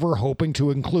was ever hoping to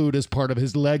include as part of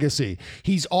his legacy.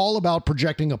 He's all about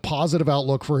projecting a positive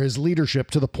outlook for his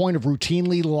leadership to the point of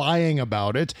routinely lying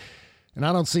about it. And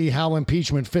I don't see how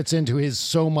impeachment fits into his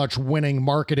so much winning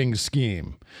marketing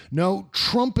scheme. No,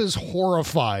 Trump is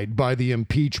horrified by the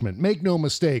impeachment. Make no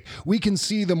mistake, we can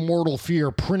see the mortal fear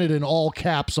printed in all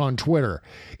caps on Twitter.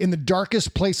 In the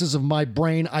darkest places of my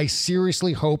brain, I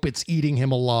seriously hope it's eating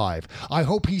him alive. I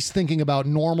hope he's thinking about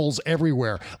normals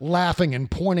everywhere, laughing and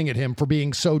pointing at him for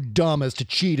being so dumb as to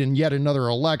cheat in yet another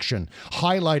election,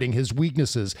 highlighting his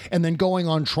weaknesses, and then going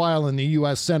on trial in the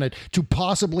U.S. Senate to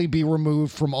possibly be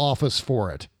removed from office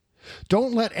for it.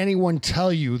 Don't let anyone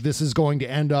tell you this is going to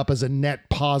end up as a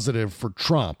net positive for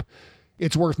Trump.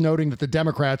 It's worth noting that the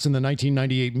Democrats in the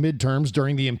 1998 midterms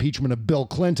during the impeachment of Bill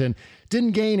Clinton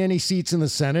didn't gain any seats in the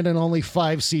Senate and only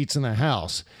 5 seats in the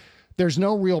House. There's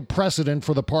no real precedent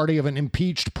for the party of an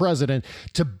impeached president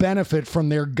to benefit from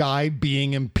their guy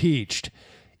being impeached.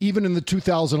 Even in the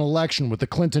 2000 election, with the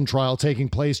Clinton trial taking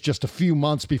place just a few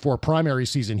months before primary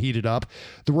season heated up,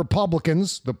 the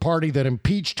Republicans, the party that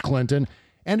impeached Clinton,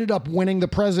 ended up winning the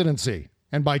presidency,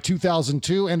 and by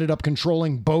 2002 ended up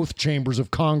controlling both chambers of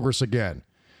Congress again.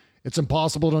 It's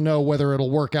impossible to know whether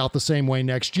it'll work out the same way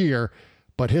next year,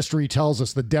 but history tells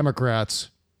us the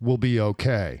Democrats will be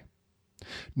okay.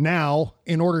 Now,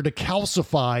 in order to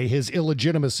calcify his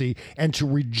illegitimacy and to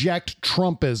reject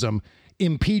Trumpism,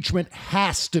 impeachment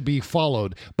has to be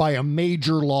followed by a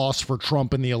major loss for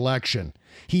Trump in the election.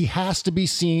 He has to be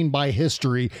seen by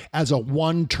history as a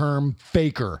one-term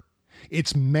faker.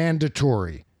 It's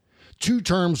mandatory. 2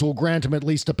 terms will grant him at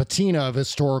least a patina of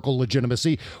historical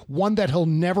legitimacy, one that he'll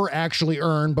never actually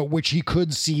earn, but which he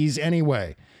could seize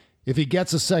anyway. If he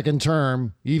gets a second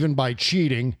term, even by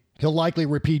cheating, he'll likely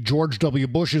repeat George W.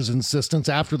 Bush's insistence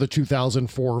after the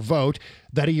 2004 vote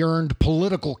that he earned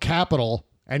political capital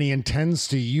and he intends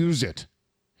to use it.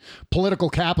 Political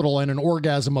capital and an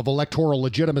orgasm of electoral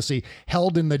legitimacy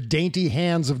held in the dainty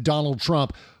hands of Donald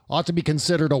Trump ought to be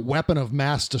considered a weapon of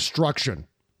mass destruction,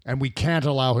 and we can't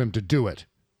allow him to do it.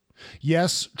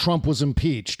 Yes, Trump was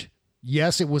impeached.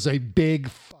 Yes, it was a big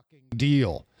fucking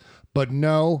deal. But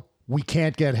no, we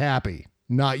can't get happy.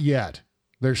 Not yet.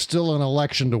 There's still an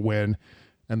election to win,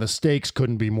 and the stakes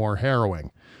couldn't be more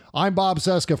harrowing. I'm Bob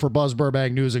Cesca for Buzz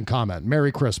Burbank News and Comment.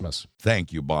 Merry Christmas.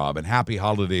 Thank you, Bob, and happy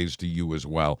holidays to you as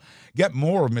well. Get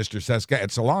more of Mr. Cesca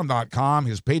at salon.com,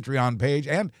 his Patreon page,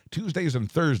 and Tuesdays and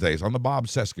Thursdays on the Bob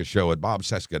Cesca Show at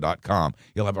bobcesca.com.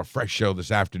 He'll have a fresh show this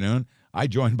afternoon. I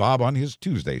join Bob on his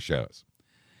Tuesday shows.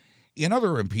 In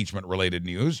other impeachment-related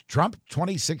news, Trump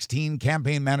 2016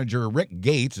 campaign manager Rick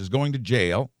Gates is going to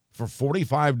jail for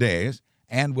 45 days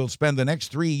and will spend the next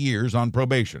 3 years on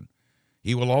probation.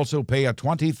 He will also pay a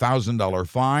 $20,000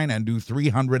 fine and do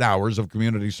 300 hours of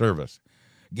community service.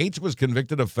 Gates was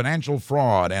convicted of financial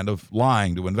fraud and of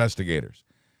lying to investigators.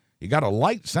 He got a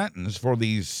light sentence for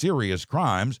these serious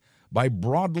crimes by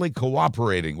broadly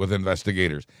cooperating with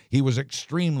investigators. He was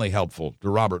extremely helpful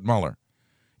to Robert Mueller.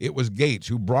 It was Gates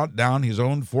who brought down his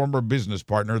own former business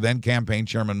partner, then campaign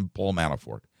chairman Paul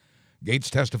Manafort.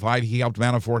 Gates testified he helped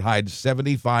Manafort hide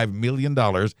 $75 million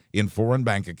in foreign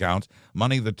bank accounts,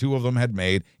 money the two of them had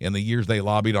made in the years they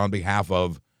lobbied on behalf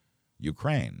of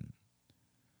Ukraine.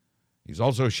 He's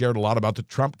also shared a lot about the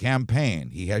Trump campaign.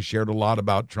 He has shared a lot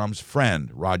about Trump's friend,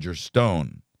 Roger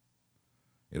Stone.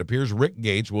 It appears Rick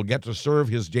Gates will get to serve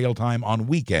his jail time on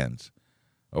weekends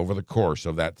over the course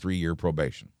of that 3-year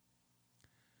probation.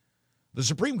 The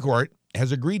Supreme Court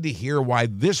has agreed to hear why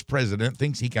this president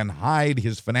thinks he can hide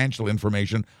his financial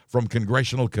information from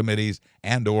congressional committees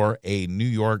and or a New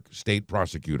York state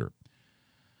prosecutor.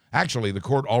 Actually, the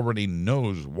court already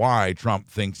knows why Trump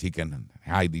thinks he can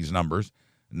hide these numbers,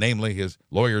 namely his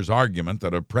lawyer's argument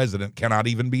that a president cannot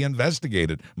even be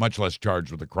investigated, much less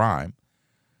charged with a crime.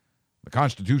 The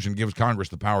Constitution gives Congress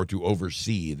the power to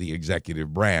oversee the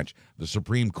executive branch. The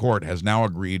Supreme Court has now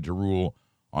agreed to rule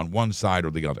on one side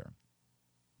or the other.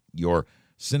 Your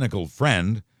cynical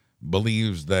friend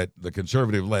believes that the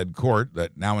conservative-led court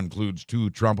that now includes 2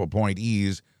 Trump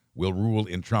appointees will rule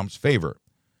in Trump's favor.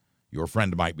 Your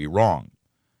friend might be wrong.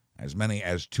 As many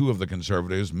as 2 of the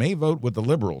conservatives may vote with the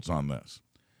liberals on this.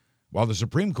 While the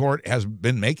Supreme Court has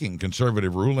been making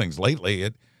conservative rulings lately,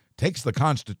 it takes the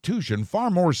Constitution far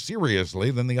more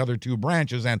seriously than the other 2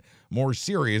 branches and more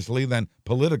seriously than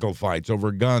political fights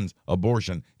over guns,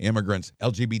 abortion, immigrants,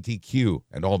 LGBTQ,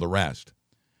 and all the rest.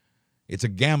 It's a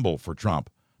gamble for Trump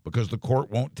because the court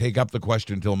won't take up the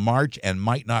question until March and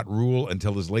might not rule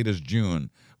until as late as June.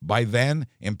 By then,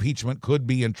 impeachment could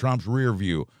be in Trump's rear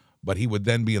view, but he would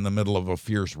then be in the middle of a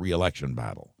fierce re-election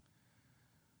battle.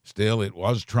 Still, it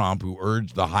was Trump who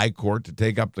urged the high court to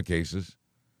take up the cases.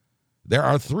 There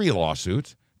are 3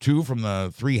 lawsuits, 2 from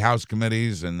the 3 House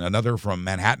committees and another from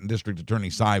Manhattan District Attorney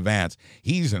Cy Vance.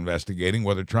 He's investigating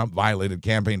whether Trump violated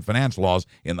campaign finance laws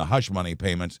in the hush money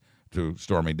payments to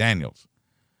Stormy Daniels.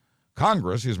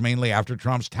 Congress is mainly after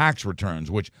Trump's tax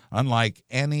returns, which, unlike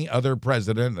any other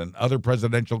president and other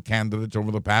presidential candidates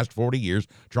over the past 40 years,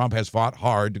 Trump has fought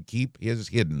hard to keep his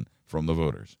hidden from the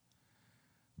voters.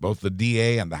 Both the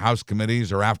DA and the House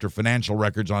committees are after financial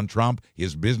records on Trump,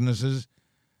 his businesses,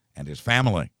 and his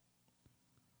family.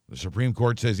 The Supreme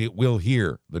Court says it will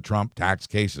hear the Trump tax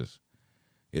cases.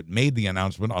 It made the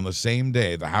announcement on the same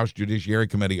day the House Judiciary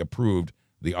Committee approved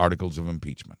the articles of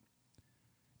impeachment.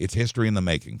 It's history in the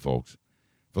making, folks.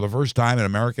 For the first time in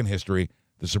American history,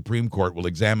 the Supreme Court will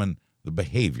examine the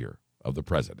behavior of the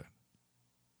president.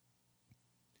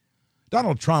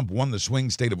 Donald Trump won the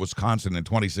swing state of Wisconsin in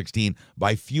 2016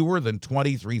 by fewer than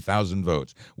 23,000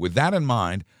 votes. With that in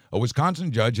mind, a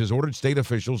Wisconsin judge has ordered state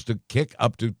officials to kick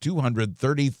up to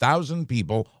 230,000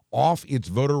 people off its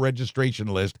voter registration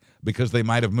list because they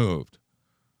might have moved.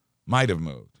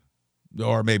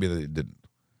 Or maybe they didn't.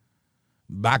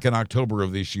 Back in October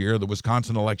of this year, the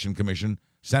Wisconsin Election Commission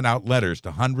sent out letters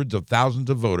to hundreds of thousands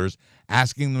of voters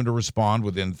asking them to respond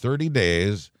within 30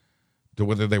 days to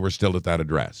whether they were still at that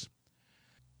address.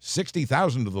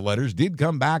 60,000 of the letters did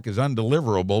come back as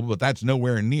undeliverable, but that's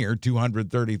nowhere near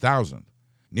 230,000.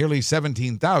 Nearly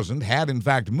 17,000 had in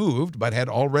fact moved, but had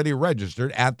already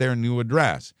registered at their new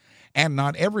address. And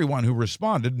not everyone who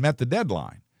responded met the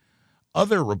deadline.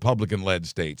 Other Republican-led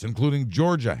states, including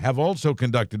Georgia, have also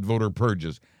conducted voter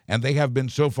purges, and they have been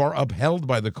so far upheld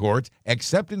by the courts,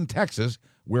 except in Texas,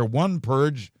 where one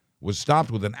purge was stopped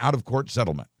with an out-of-court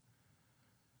settlement.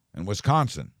 In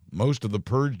Wisconsin, most of the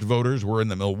purged voters were in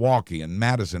the Milwaukee and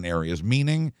Madison areas,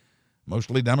 meaning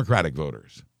mostly Democratic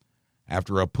voters,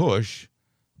 after a push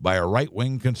by a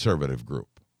right-wing conservative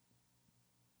group.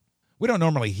 We don't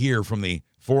normally hear from the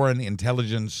Foreign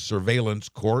Intelligence Surveillance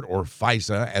Court, or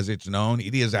FISA as it's known.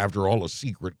 It is, after all, a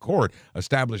secret court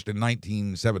established in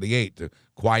 1978 to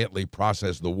quietly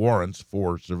process the warrants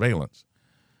for surveillance.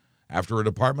 After a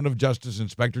Department of Justice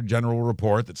Inspector General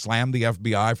report that slammed the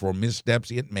FBI for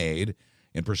missteps it made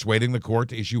in persuading the court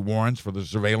to issue warrants for the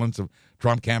surveillance of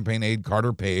Trump campaign aide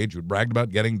Carter Page, who bragged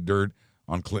about getting dirt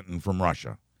on Clinton from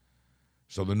Russia.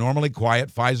 So the normally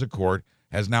quiet FISA court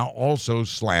has now also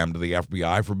slammed the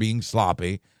FBI for being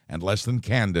sloppy and less than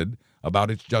candid about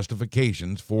its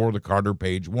justifications for the Carter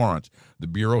Page warrants. The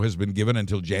Bureau has been given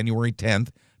until January 10th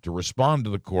to respond to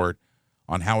the court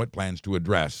on how it plans to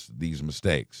address these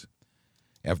mistakes.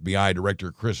 FBI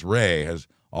Director Chris Wray has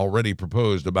already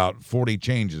proposed about 40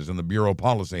 changes in the Bureau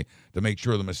policy to make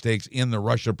sure the mistakes in the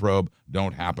Russia probe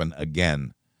don't happen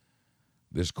again.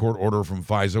 This court order from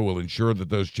FISA will ensure that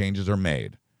those changes are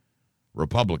made.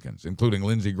 Republicans, including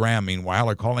Lindsey Graham, meanwhile,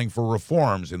 are calling for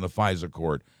reforms in the FISA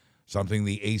court, something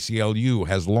the ACLU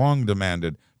has long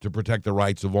demanded to protect the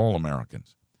rights of all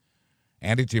Americans.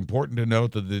 And it's important to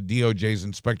note that the DOJ's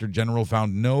Inspector General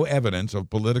found no evidence of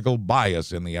political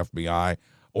bias in the FBI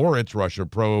or its Russia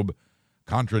probe,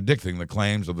 contradicting the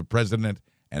claims of the president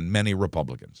and many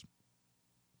Republicans.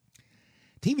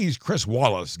 TV's Chris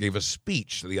Wallace gave a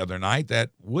speech the other night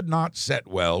that would not set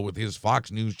well with his Fox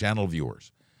News Channel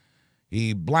viewers.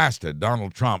 He blasted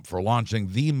Donald Trump for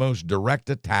launching the most direct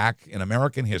attack in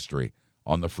American history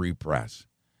on the free press.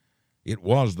 It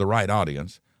was the right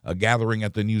audience, a gathering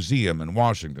at the museum in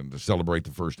Washington to celebrate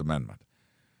the First Amendment.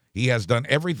 He has done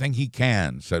everything he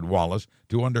can, said Wallace,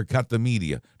 to undercut the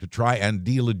media, to try and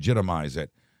delegitimize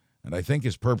it. And I think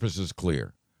his purpose is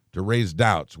clear, to raise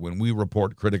doubts when we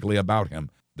report critically about him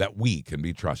that we can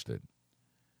be trusted.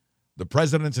 The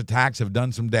president's attacks have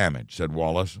done some damage, said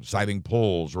Wallace, citing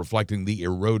polls reflecting the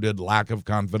eroded lack of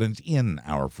confidence in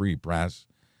our free press.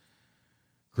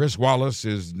 Chris Wallace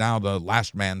is now the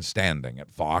last man standing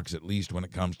at Fox, at least when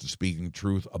it comes to speaking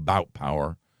truth about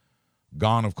power.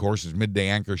 Gone, of course, is midday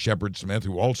anchor Shepard Smith,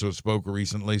 who also spoke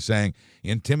recently, saying,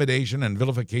 intimidation and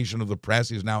vilification of the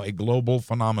press is now a global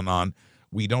phenomenon.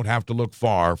 We don't have to look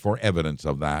far for evidence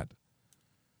of that.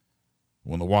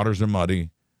 When the waters are muddy,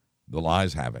 the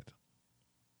lies have it.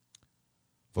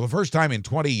 For the first time in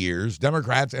 20 years,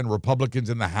 Democrats and Republicans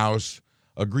in the House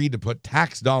agreed to put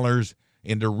tax dollars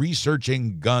into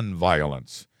researching gun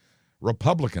violence.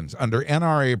 Republicans, under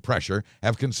NRA pressure,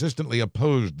 have consistently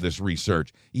opposed this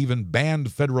research, even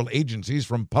banned federal agencies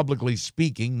from publicly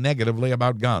speaking negatively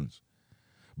about guns.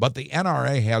 But the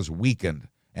NRA has weakened,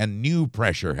 and new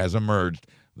pressure has emerged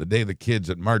the day the kids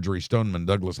at Marjorie Stoneman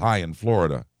Douglas High in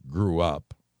Florida grew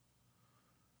up.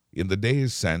 In the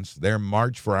days since, their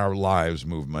March for Our Lives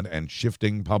movement and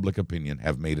shifting public opinion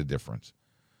have made a difference.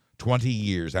 20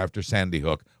 years after Sandy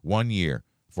Hook, 1 year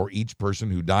for each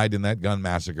person who died in that gun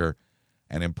massacre,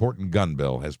 an important gun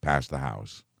bill has passed the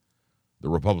House. The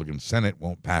Republican Senate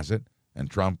won't pass it, and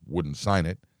Trump wouldn't sign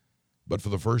it. But for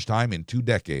the first time in 2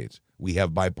 decades, we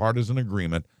have bipartisan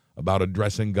agreement about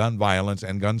addressing gun violence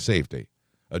and gun safety,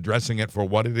 addressing it for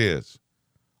what it is,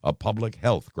 a public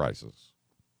health crisis.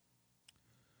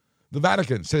 The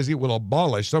Vatican says it will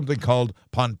abolish something called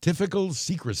pontifical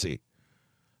secrecy.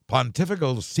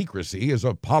 Pontifical secrecy is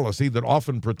a policy that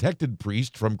often protected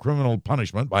priests from criminal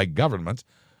punishment by governments,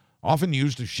 often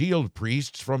used to shield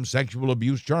priests from sexual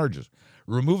abuse charges.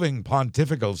 Removing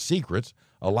pontifical secrets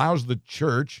allows the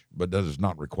church, but does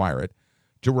not require it,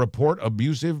 to report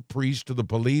abusive priests to the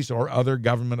police or other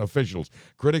government officials.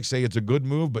 Critics say it's a good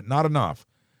move, but not enough,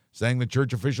 saying the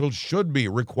church officials should be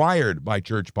required by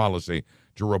church policy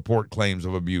to report claims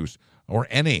of abuse or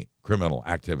any criminal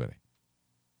activity.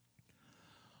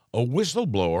 A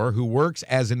whistleblower who works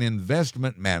as an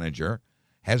investment manager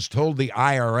has told the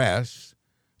IRS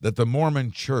that the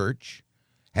Mormon Church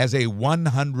has a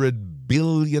 $100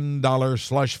 billion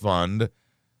slush fund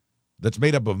that's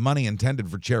made up of money intended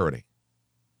for charity.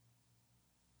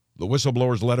 The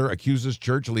whistleblower's letter accuses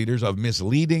church leaders of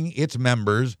misleading its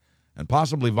members and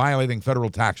possibly violating federal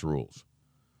tax rules.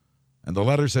 And the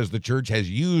letter says the church has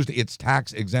used its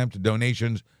tax-exempt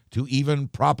donations to even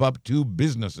prop up 2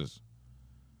 businesses.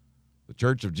 The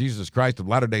Church of Jesus Christ of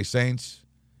Latter-day Saints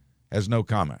has no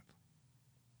comment.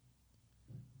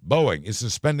 Boeing is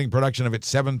suspending production of its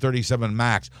 737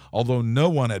 MAX. Although no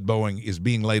one at Boeing is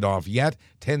being laid off yet,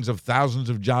 tens of thousands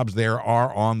of jobs there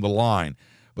are on the line.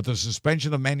 But the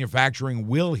suspension of manufacturing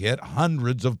will hit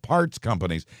hundreds of parts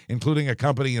companies, including a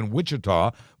company in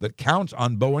Wichita that counts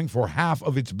on Boeing for half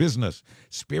of its business.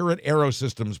 Spirit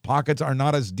Aerosystems' pockets are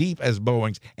not as deep as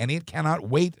Boeing's, and it cannot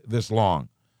wait this long.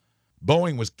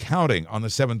 Boeing was counting on the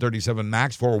 737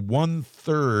 MAX for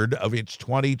 1/3 of its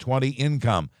 2020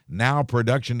 income. Now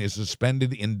production is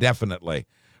suspended indefinitely.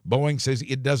 Boeing says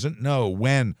it doesn't know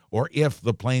when or if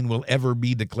the plane will ever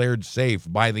be declared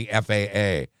safe by the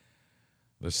FAA.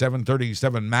 The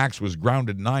 737 MAX was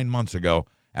grounded 9 months ago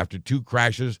after 2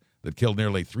 crashes that killed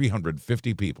nearly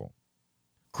 350 people.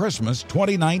 Christmas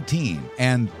 2019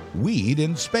 and weed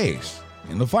in space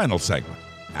in the final segment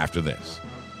after this.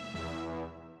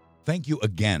 Thank you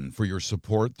again for your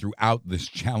support throughout this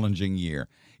challenging year.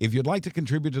 If you'd like to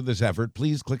contribute to this effort,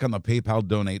 please click on the PayPal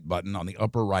donate button on the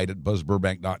upper right at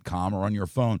buzzburbank.com or on your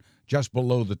phone just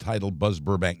below the title Buzz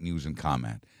Burbank News and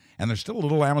Comment. And there's still a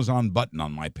little Amazon button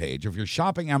on my page. If you're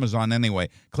shopping Amazon anyway,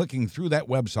 clicking through that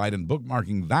website and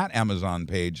bookmarking that Amazon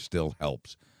page still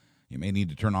helps. You may need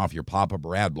to turn off your pop-up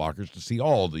or ad blockers to see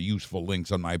all the useful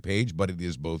links on my page, but it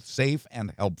is both safe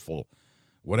and helpful.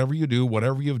 Whatever you do,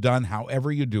 whatever you've done,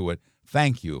 however you do it,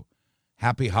 thank you.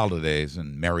 Happy holidays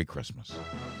and Merry Christmas.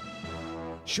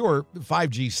 Sure,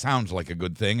 5G sounds like a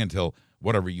good thing until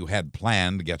whatever you had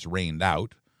planned gets rained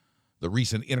out. The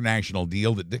recent international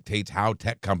deal that dictates how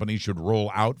tech companies should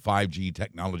roll out 5G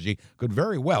technology could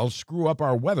very well screw up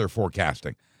our weather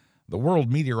forecasting. The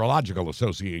World Meteorological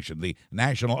Association, the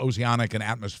National Oceanic and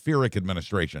Atmospheric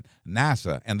Administration,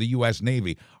 NASA, and the U.S.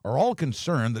 Navy are all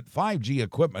concerned that 5G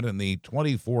equipment in the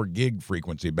 24 gig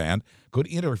frequency band could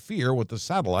interfere with the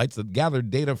satellites that gathered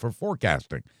data for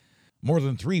forecasting. More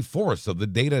than 3/4 of the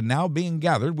data now being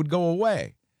gathered would go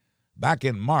away. Back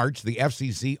in March, the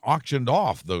FCC auctioned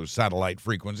off those satellite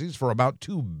frequencies for about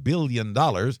 $2 billion,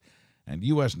 and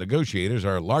U.S. negotiators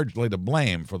are largely to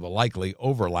blame for the likely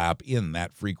overlap in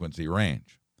that frequency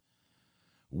range.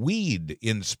 Weed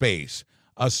in space.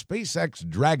 A SpaceX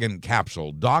Dragon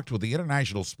capsule docked with the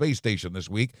International Space Station this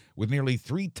week with nearly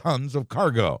 3 tons of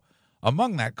cargo.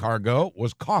 Among that cargo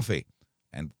was coffee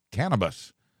and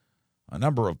cannabis. A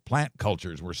number of plant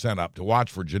cultures were sent up to watch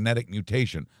for genetic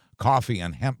mutation, coffee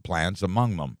and hemp plants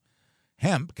among them.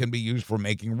 Hemp can be used for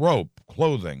making rope,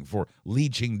 clothing, for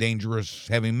leaching dangerous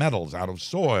heavy metals out of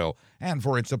soil, and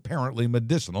for its apparently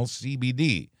medicinal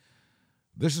CBD.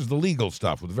 This is the legal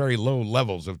stuff with very low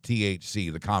levels of THC,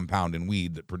 the compound in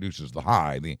weed that produces the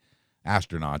high. The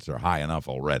astronauts are high enough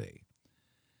already.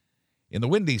 In the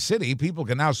Windy City, people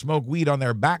can now smoke weed on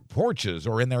their back porches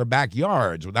or in their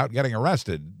backyards without getting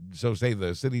arrested, so say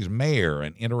the city's mayor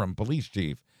and interim police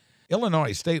chief.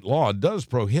 Illinois state law does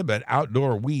prohibit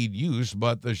outdoor weed use,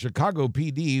 but the Chicago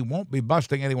PD won't be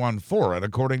busting anyone for it,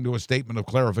 according to a statement of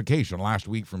clarification last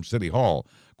week from City Hall.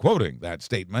 Quoting that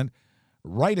statement,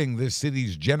 righting this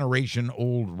city's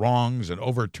generation-old wrongs and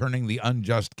overturning the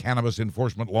unjust cannabis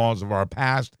enforcement laws of our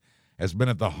past has been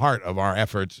at the heart of our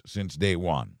efforts since day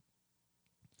one.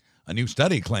 A new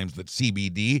study claims that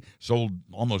CBD, sold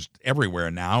almost everywhere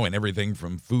now in everything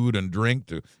from food and drink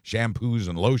to shampoos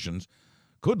and lotions,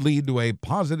 could lead to a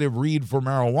positive read for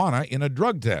marijuana in a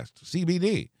drug test,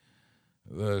 CBD.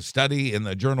 The study in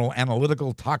the journal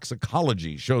Analytical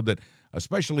Toxicology showed that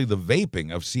especially the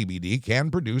vaping of CBD can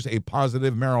produce a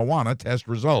positive marijuana test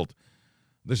result.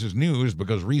 This is news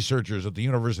because researchers at the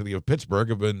University of Pittsburgh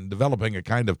have been developing a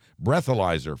kind of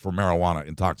breathalyzer for marijuana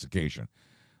intoxication.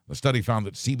 The study found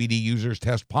that CBD users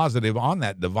test positive on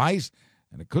that device,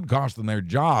 and it could cost them their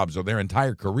jobs or their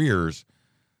entire careers.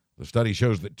 The study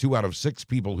shows that 2 out of 6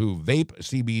 people who vape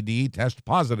CBD test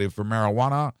positive for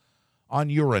marijuana on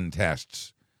urine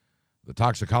tests. The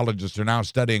toxicologists are now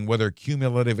studying whether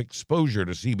cumulative exposure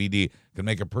to CBD can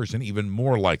make a person even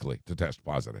more likely to test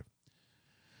positive.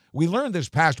 We learned this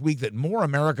past week that more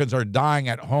Americans are dying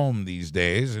at home these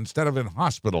days instead of in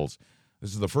hospitals.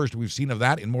 This is the first we've seen of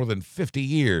that in more than 50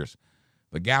 years.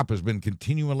 The gap has been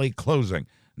continually closing.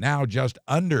 Now just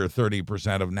under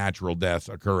 30% of natural deaths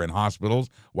occur in hospitals,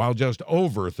 while just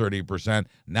over 30%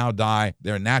 now die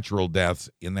their natural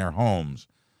deaths in their homes.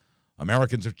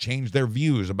 Americans have changed their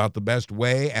views about the best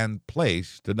way and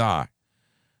place to die.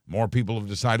 More people have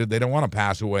decided they don't want to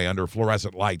pass away under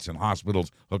fluorescent lights in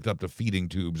hospitals hooked up to feeding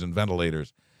tubes and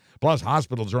ventilators. Plus,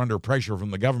 hospitals are under pressure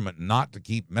from the government not to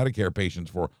keep Medicare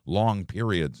patients for long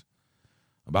periods.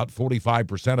 About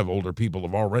 45% of older people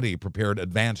have already prepared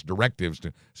advance directives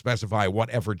to specify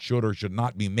what efforts should or should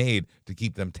not be made to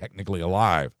keep them technically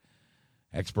alive.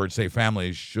 Experts say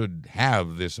families should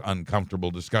have this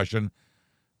uncomfortable discussion,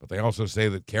 but they also say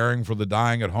that caring for the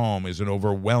dying at home is an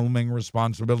overwhelming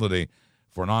responsibility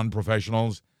for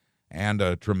non-professionals and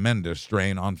a tremendous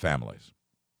strain on families.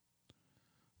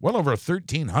 Well over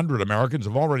 1,300 Americans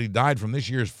have already died from this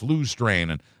year's flu strain,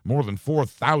 and more than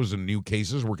 4,000 new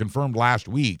cases were confirmed last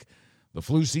week. The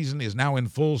flu season is now in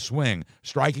full swing,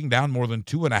 striking down more than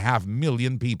 2.5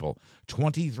 million people.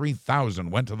 23,000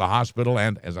 went to the hospital,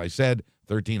 and, as I said,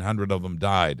 1,300 of them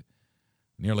died.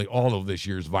 Nearly all of this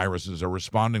year's viruses are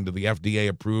responding to the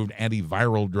FDA-approved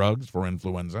antiviral drugs for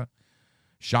influenza.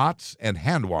 Shots and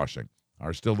hand washing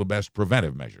are still the best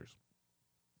preventive measures.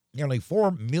 Nearly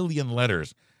 4 million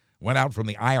letters went out from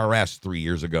the IRS 3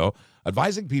 years ago,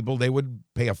 advising people they would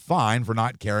pay a fine for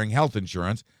not carrying health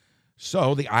insurance.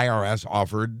 So the IRS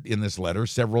offered in this letter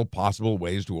several possible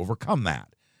ways to overcome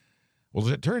that. Well,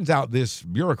 as it turns out, this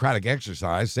bureaucratic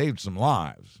exercise saved some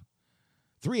lives.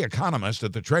 3 economists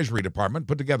at the Treasury Department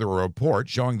put together a report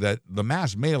showing that the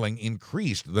mass mailing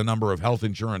increased the number of health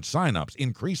insurance signups,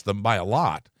 increased them by a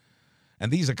lot.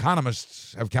 And these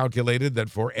economists have calculated that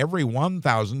for every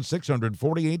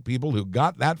 1,648 people who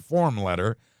got that form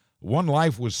letter, 1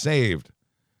 life was saved.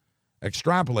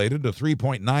 Extrapolated to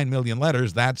 3.9 million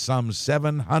letters, that's some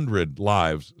 700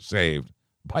 lives saved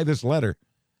by this letter.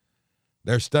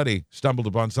 Their study stumbled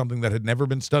upon something that had never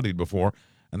been studied before,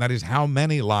 and that is how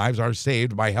many lives are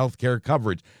saved by health care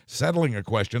coverage, settling a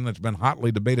question that's been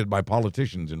hotly debated by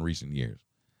politicians in recent years.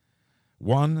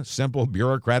 One simple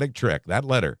bureaucratic trick, that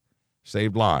letter,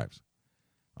 saved lives.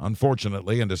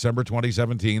 Unfortunately, in December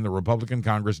 2017, the Republican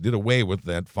Congress did away with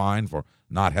that fine for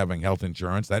not having health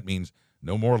insurance. That means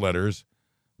no more letters.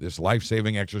 This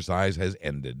life-saving exercise has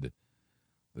ended.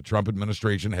 The Trump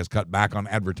administration has cut back on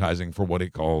advertising for what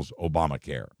it calls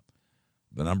Obamacare.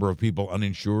 The number of people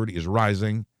uninsured is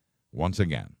rising once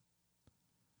again.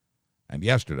 And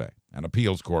yesterday, an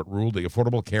appeals court ruled the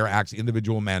Affordable Care Act's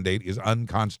individual mandate is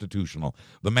unconstitutional.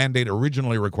 The mandate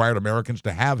originally required Americans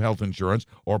to have health insurance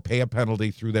or pay a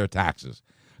penalty through their taxes.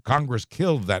 Congress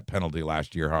killed that penalty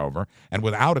last year, however, and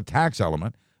without a tax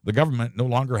element, the government no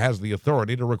longer has the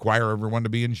authority to require everyone to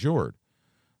be insured.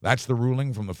 That's the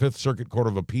ruling from the Fifth Circuit Court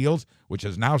of Appeals, which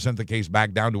has now sent the case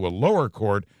back down to a lower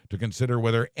court to consider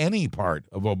whether any part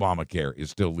of Obamacare is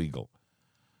still legal.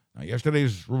 Now,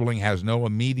 yesterday's ruling has no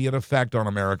immediate effect on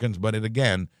Americans, but it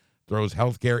again throws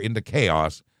health care into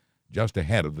chaos just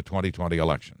ahead of the 2020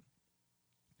 election.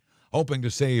 Hoping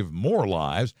to save more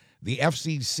lives, the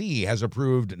FCC has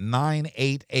approved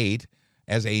 988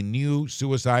 as a new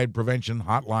suicide prevention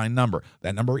hotline number.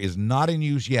 That number is not in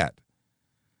use yet.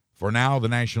 For now, the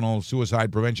National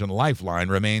Suicide Prevention Lifeline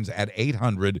remains at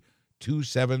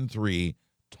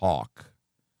 800-273-TALK.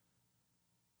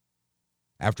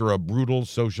 After a brutal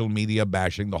social media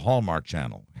bashing, the Hallmark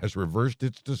Channel has reversed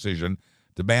its decision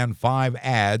to ban 5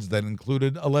 ads that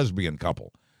included a lesbian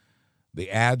couple.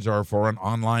 The ads are for an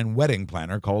online wedding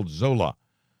planner called Zola.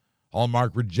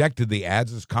 Hallmark rejected the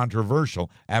ads as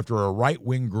controversial after a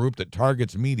right-wing group that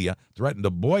targets media threatened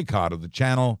a boycott of the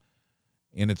channel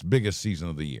in its biggest season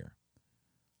of the year.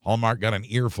 Hallmark got an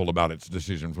earful about its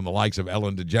decision from the likes of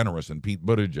Ellen DeGeneres and Pete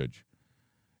Buttigieg.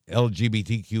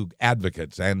 LGBTQ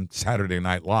advocates and Saturday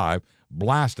Night Live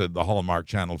blasted the Hallmark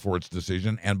Channel for its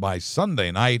decision, and by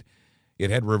Sunday night, it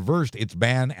had reversed its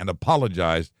ban and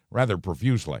apologized rather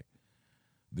profusely.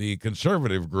 The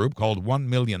conservative group called 1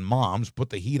 Million Moms put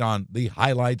the heat on the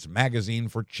Highlights magazine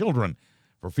for children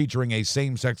for featuring a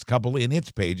same-sex couple in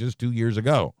its pages 2 years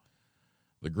ago.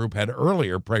 The group had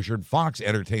earlier pressured Fox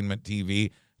Entertainment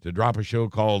TV to drop a show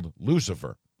called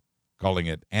Lucifer, calling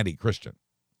it anti-Christian.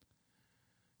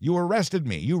 You arrested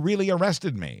me. You really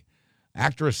arrested me.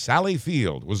 Actress Sally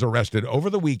Field was arrested over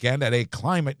the weekend at a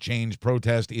climate change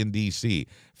protest in D.C.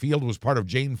 Field was part of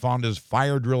Jane Fonda's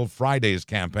Fire Drill Fridays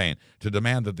campaign to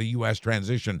demand that the U.S.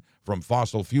 transition from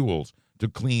fossil fuels to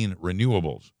clean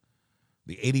renewables.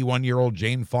 The 81-year-old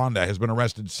Jane Fonda has been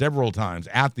arrested several times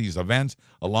at these events,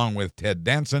 along with Ted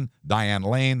Danson, Diane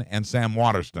Lane, and Sam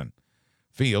Waterston.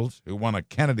 Fields, who won a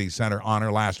Kennedy Center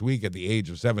honor last week at the age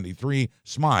of 73,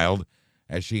 smiled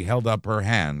as she held up her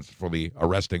hands for the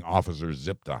arresting officer's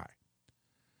zip tie.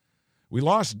 We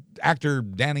lost actor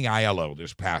Danny Aiello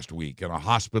this past week in a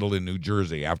hospital in New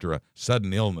Jersey after a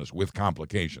sudden illness with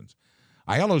complications.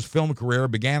 Aiello's film career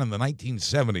began in the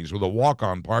 1970s with a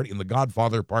walk-on part in The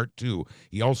Godfather Part 2.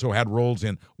 He also had roles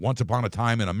in Once Upon a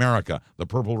Time in America, The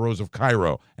Purple Rose of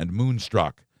Cairo, and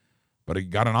Moonstruck. But he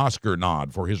got an Oscar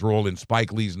nod for his role in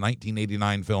Spike Lee's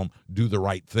 1989 film Do the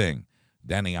Right Thing.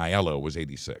 Danny Aiello was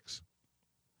 86.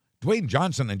 Dwayne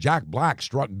Johnson and Jack Black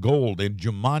struck gold in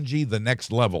Jumanji: The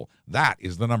Next Level. That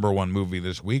is the #1 movie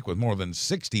this week with more than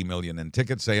 $60 million in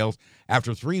ticket sales.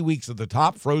 After 3 weeks at the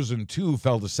top, Frozen 2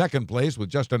 fell to second place with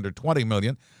just under $20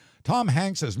 million. Tom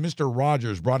Hanks as Mr.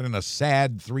 Rogers brought in a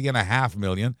sad $3.5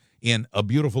 million in A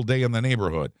Beautiful Day in the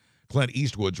Neighborhood. Clint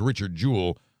Eastwood's Richard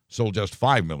Jewell sold just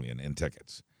 $5 million in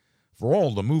tickets. For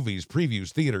all the movies, previews,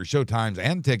 theater, showtimes,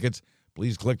 and tickets,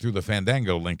 please click through the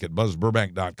Fandango link at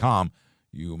buzzburbank.com.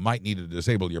 You might need to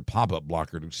disable your pop-up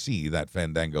blocker to see that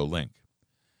Fandango link.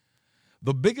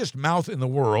 The biggest mouth in the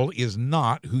world is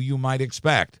not who you might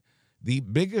expect. The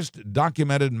biggest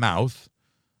documented mouth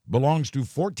belongs to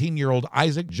 14-year-old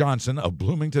Isaac Johnson of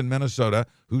Bloomington, Minnesota,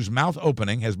 whose mouth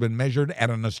opening has been measured at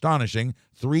an astonishing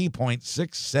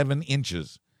 3.67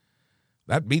 inches.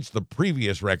 That beats the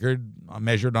previous record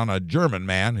measured on a German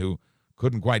man who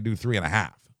couldn't quite do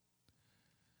 3.5.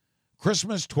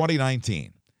 Christmas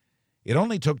 2019. It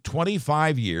only took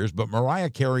 25 years, but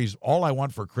Mariah Carey's All I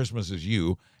Want for Christmas Is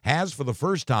You has, for the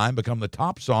first time, become the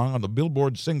top song on the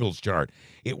Billboard singles chart.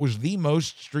 It was the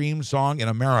most streamed song in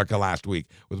America last week,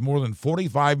 with more than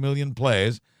 45 million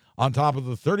plays, on top of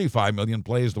the 35 million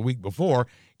plays the week before,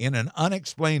 in an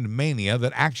unexplained mania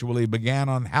that actually began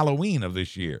on Halloween of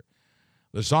this year.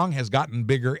 The song has gotten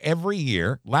bigger every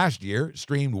year. Last year,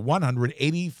 streamed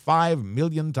 185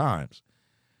 million times.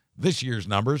 This year's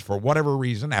numbers, for whatever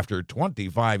reason, after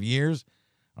 25 years,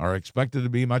 are expected to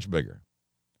be much bigger.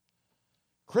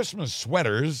 Christmas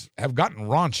sweaters have gotten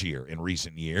raunchier in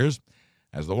recent years.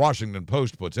 As the Washington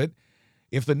Post puts it,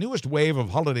 if the newest wave of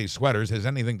holiday sweaters has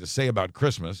anything to say about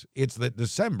Christmas, it's that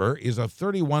December is a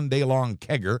 31-day-long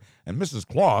kegger, and Mrs.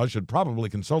 Claus should probably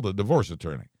consult a divorce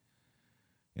attorney.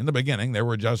 In the beginning, there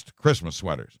were just Christmas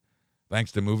sweaters.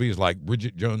 Thanks to movies like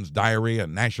Bridget Jones' Diary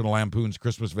and National Lampoon's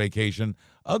Christmas Vacation,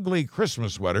 ugly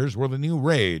Christmas sweaters were the new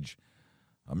rage.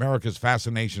 America's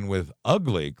fascination with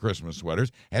ugly Christmas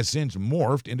sweaters has since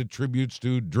morphed into tributes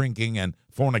to drinking and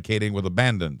fornicating with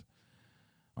abandon.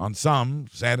 On some,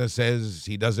 Santa says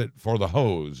he does it for the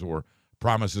hose or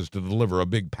promises to deliver a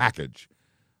big package.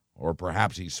 Or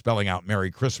perhaps he's spelling out Merry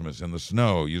Christmas in the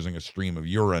snow using a stream of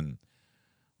urine.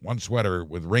 One sweater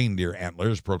with reindeer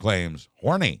antlers proclaims,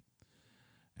 "Horny."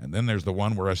 And then there's the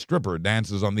one where a stripper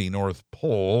dances on the North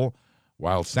Pole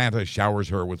while Santa showers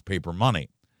her with paper money.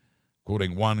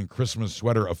 Quoting one Christmas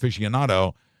sweater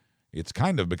aficionado, it's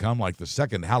kind of become like the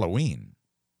second Halloween.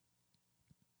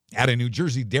 At a New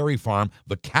Jersey dairy farm,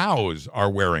 the cows are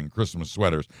wearing Christmas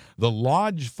sweaters. The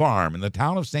Lodge Farm in the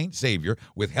town of St. Savior,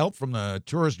 with help from the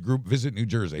tourist group Visit New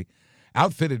Jersey,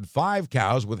 outfitted 5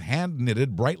 cows with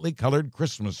hand-knitted, brightly colored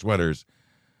Christmas sweaters.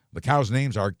 The cows'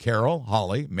 names are Carol,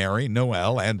 Holly, Mary,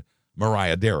 Noel, and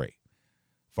Mariah Dairy.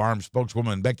 Farm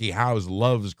spokeswoman Becky Howes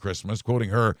loves Christmas, quoting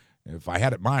her, "If I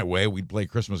had it my way, we'd play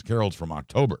Christmas carols from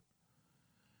October."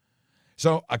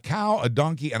 So a cow, a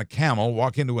donkey, and a camel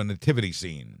walk into a nativity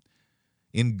scene.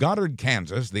 In Goddard,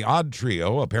 Kansas, the odd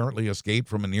trio, apparently escaped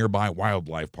from a nearby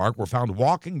wildlife park, were found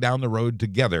walking down the road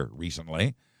together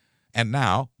recently. And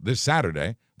now, this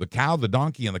Saturday, the cow, the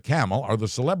donkey, and the camel are the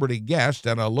celebrity guests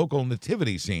at a local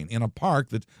nativity scene in a park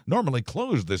that's normally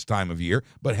closed this time of year,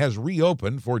 but has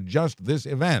reopened for just this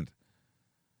event.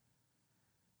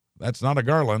 That's not a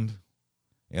garland.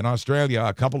 In Australia,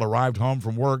 a couple arrived home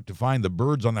from work to find the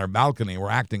birds on their balcony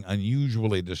were acting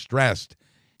unusually distressed.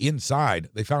 Inside,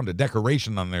 they found a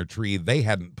decoration on their tree they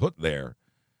hadn't put there.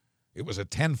 It was a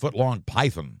 10-foot-long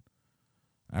python.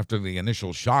 After the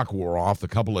initial shock wore off, the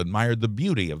couple admired the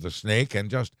beauty of the snake and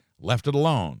just left it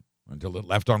alone until it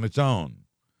left on its own.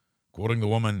 Quoting the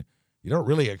woman, "You don't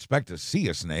really expect to see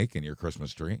a snake in your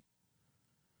Christmas tree."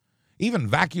 Even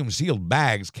vacuum-sealed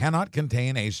bags cannot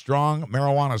contain a strong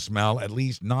marijuana smell, at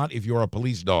least not if you're a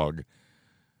police dog.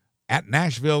 At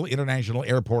Nashville International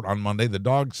Airport on Monday, the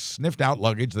dog sniffed out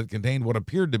luggage that contained what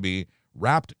appeared to be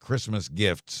wrapped Christmas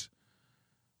gifts.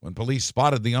 When police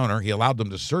spotted the owner, he allowed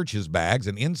them to search his bags,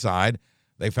 and inside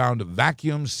they found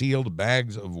vacuum-sealed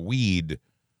bags of weed,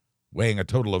 weighing a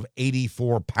total of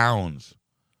 84 pounds.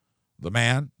 The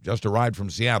man, just arrived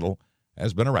from Seattle,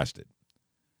 has been arrested.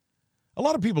 A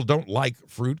lot of people don't like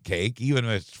fruitcake, even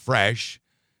if it's fresh.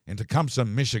 In Tecumseh,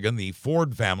 Michigan, the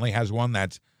Ford family has one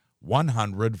that's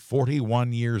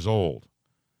 141 years old.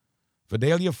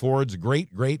 Fidelia Ford's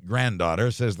great-great-granddaughter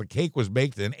says the cake was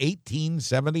baked in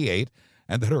 1878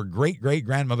 and that her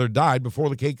great-great-grandmother died before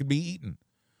the cake could be eaten.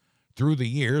 Through the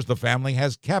years, the family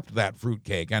has kept that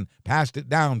fruitcake and passed it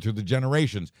down through the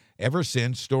generations, ever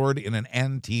since stored in an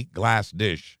antique glass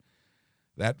dish.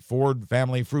 That Ford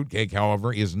family fruitcake,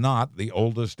 however, is not the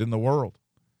oldest in the world.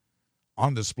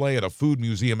 On display at a food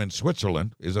museum in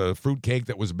Switzerland is a fruitcake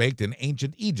that was baked in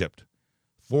ancient Egypt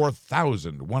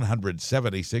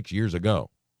 4,176 years ago.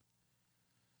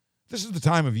 This is the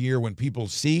time of year when people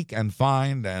seek and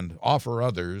find and offer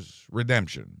others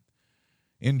redemption.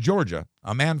 In Georgia,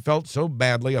 a man felt so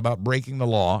badly about breaking the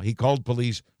law, he called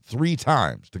police 3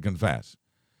 times to confess.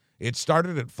 It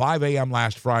started at 5 a.m.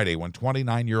 last Friday when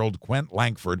 29-year-old Quent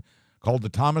Lankford called the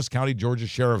Thomas County, Georgia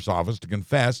Sheriff's Office to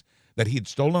confess that he had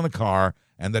stolen a car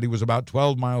and that he was about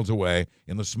 12 miles away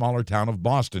in the smaller town of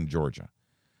Boston, Georgia.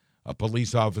 A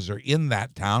police officer in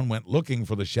that town went looking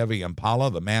for the Chevy Impala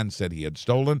the man said he had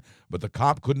stolen, but the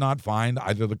cop could not find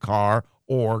either the car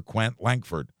or Quent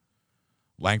Lankford.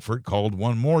 Lankford called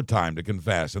one more time to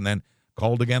confess and then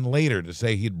called again later to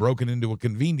say he'd broken into a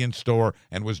convenience store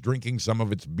and was drinking some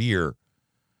of its beer.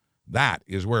 That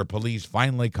is where police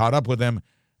finally caught up with him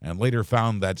and later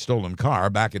found that stolen car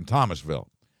back in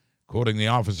Thomasville. Quoting the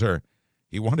officer,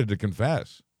 he wanted to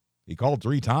confess. He called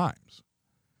 3 times.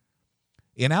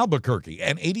 In Albuquerque,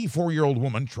 an 84-year-old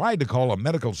woman tried to call a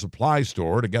medical supply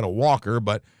store to get a walker,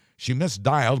 but she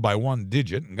misdialed by 1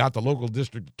 digit and got the local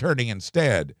district attorney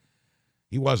instead.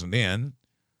 He wasn't in.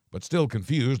 But still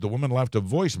confused, the woman left a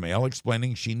voicemail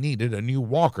explaining she needed a new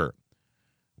walker.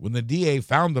 When the DA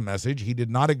found the message, he did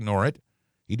not ignore it.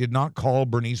 He did not call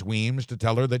Bernice Weems to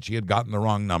tell her that she had gotten the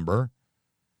wrong number.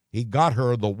 He got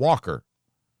her the walker.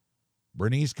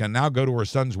 Bernice can now go to her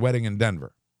son's wedding in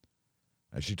Denver.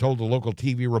 As she told the local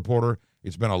TV reporter,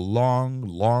 "It's been a long,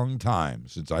 long time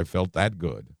since I felt that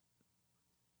good."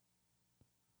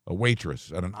 A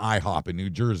waitress at an IHOP in New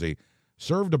Jersey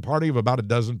served a party of about a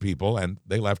dozen people, and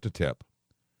they left a tip.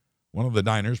 One of the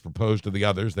diners proposed to the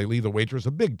others they leave the waitress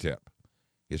a big tip.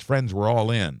 His friends were all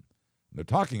in. They're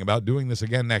talking about doing this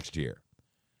again next year.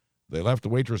 They left the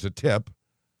waitress a tip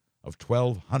of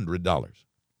 $1,200.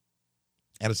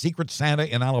 And a Secret Santa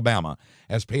in Alabama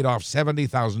has paid off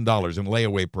 $70,000 in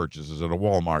layaway purchases at a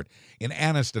Walmart. In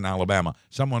Anniston, Alabama,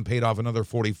 someone paid off another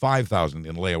 $45,000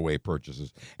 in layaway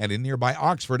purchases. And in nearby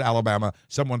Oxford, Alabama,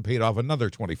 someone paid off another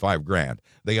 $25,000.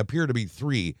 They appear to be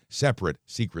 3 separate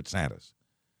Secret Santas.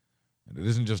 And it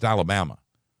isn't just Alabama.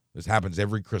 This happens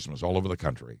every Christmas all over the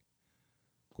country.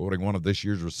 Quoting one of this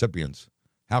year's recipients,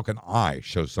 "How can I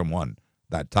show someone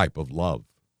that type of love?"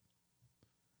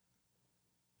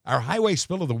 Our highway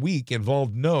spill of the week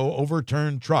involved no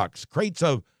overturned trucks. Crates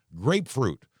of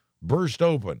grapefruit burst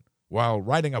open while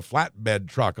riding a flatbed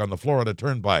truck on the Florida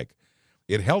Turnpike.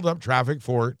 It held up traffic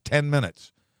for 10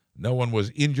 minutes. No one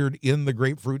was injured in the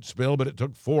grapefruit spill, but it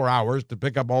took 4 hours to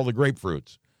pick up all the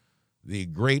grapefruits. The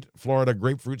Great Florida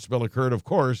Grapefruit Spill occurred, of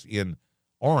course, in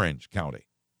Orange County.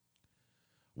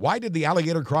 Why did the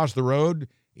alligator cross the road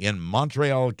in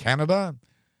Montreal, Canada?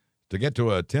 To get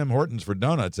to a Tim Hortons for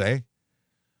donuts, eh?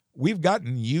 We've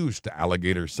gotten used to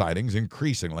alligator sightings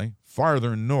increasingly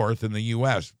farther north in the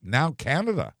U.S., now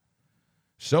Canada.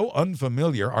 So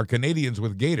unfamiliar are Canadians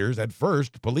with gators, at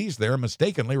first, police there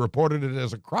mistakenly reported it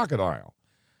as a crocodile.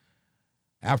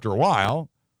 After a while,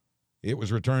 it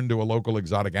was returned to a local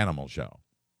exotic animal show.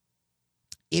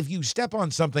 If you step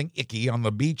on something icky on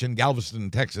the beach in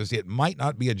Galveston, Texas, it might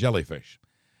not be a jellyfish.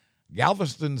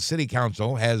 Galveston City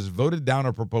Council has voted down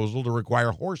a proposal to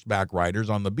require horseback riders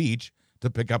on the beach to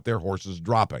pick up their horses'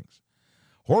 droppings.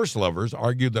 Horse lovers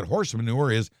argued that horse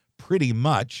manure is pretty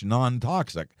much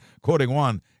non-toxic. Quoting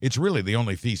one, "It's really the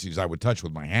only feces I would touch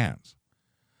with my hands."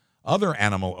 Other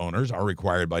animal owners are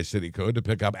required by city code to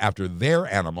pick up after their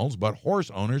animals, but horse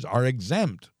owners are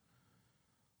exempt.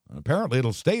 And apparently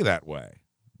it'll stay that way,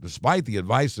 despite the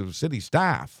advice of city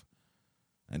staff.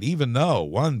 And even though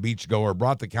one beachgoer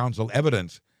brought the council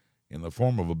evidence in the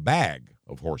form of a bag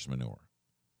of horse manure.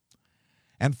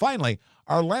 And finally,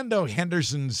 Orlando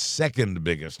Henderson's second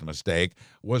biggest mistake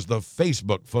was the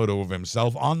Facebook photo of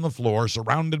himself on the floor,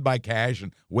 surrounded by cash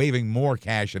and waving more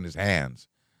cash in his hands.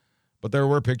 But there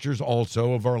were pictures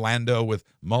also of Orlando with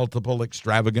multiple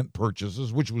extravagant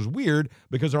purchases, which was weird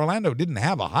because Orlando didn't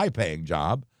have a high-paying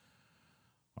job.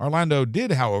 Orlando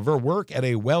did, however, work at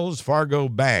a Wells Fargo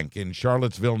bank in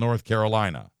Charlottesville, North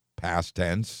Carolina. Past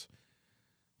tense.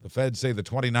 The feds say the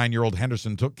 29-year-old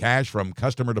Henderson took cash from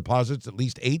customer deposits at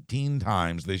least 18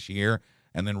 times this year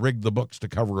and then rigged the books to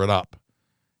cover it up.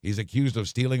 He's accused of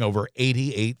stealing over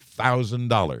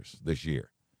 $88,000 this year.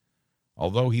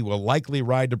 Although he will likely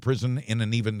ride to prison in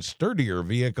an even sturdier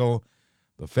vehicle,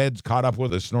 the feds caught up with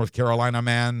this North Carolina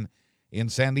man in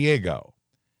San Diego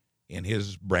in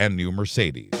his brand new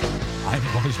Mercedes. I'm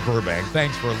Buzz Burbank.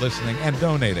 Thanks for listening and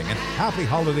donating, and happy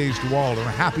holidays to all and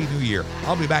a happy new year.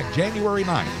 I'll be back January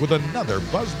 9th with another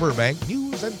Buzz Burbank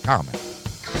News and Comment. Buzz,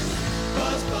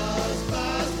 buzz,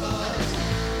 buzz, buzz.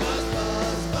 Buzz,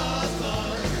 buzz, buzz,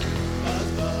 buzz.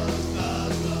 Buzz, buzz,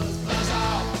 buzz, buzz, buzz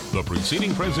out. The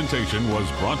preceding presentation was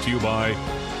brought to you by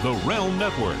the Realm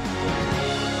Network.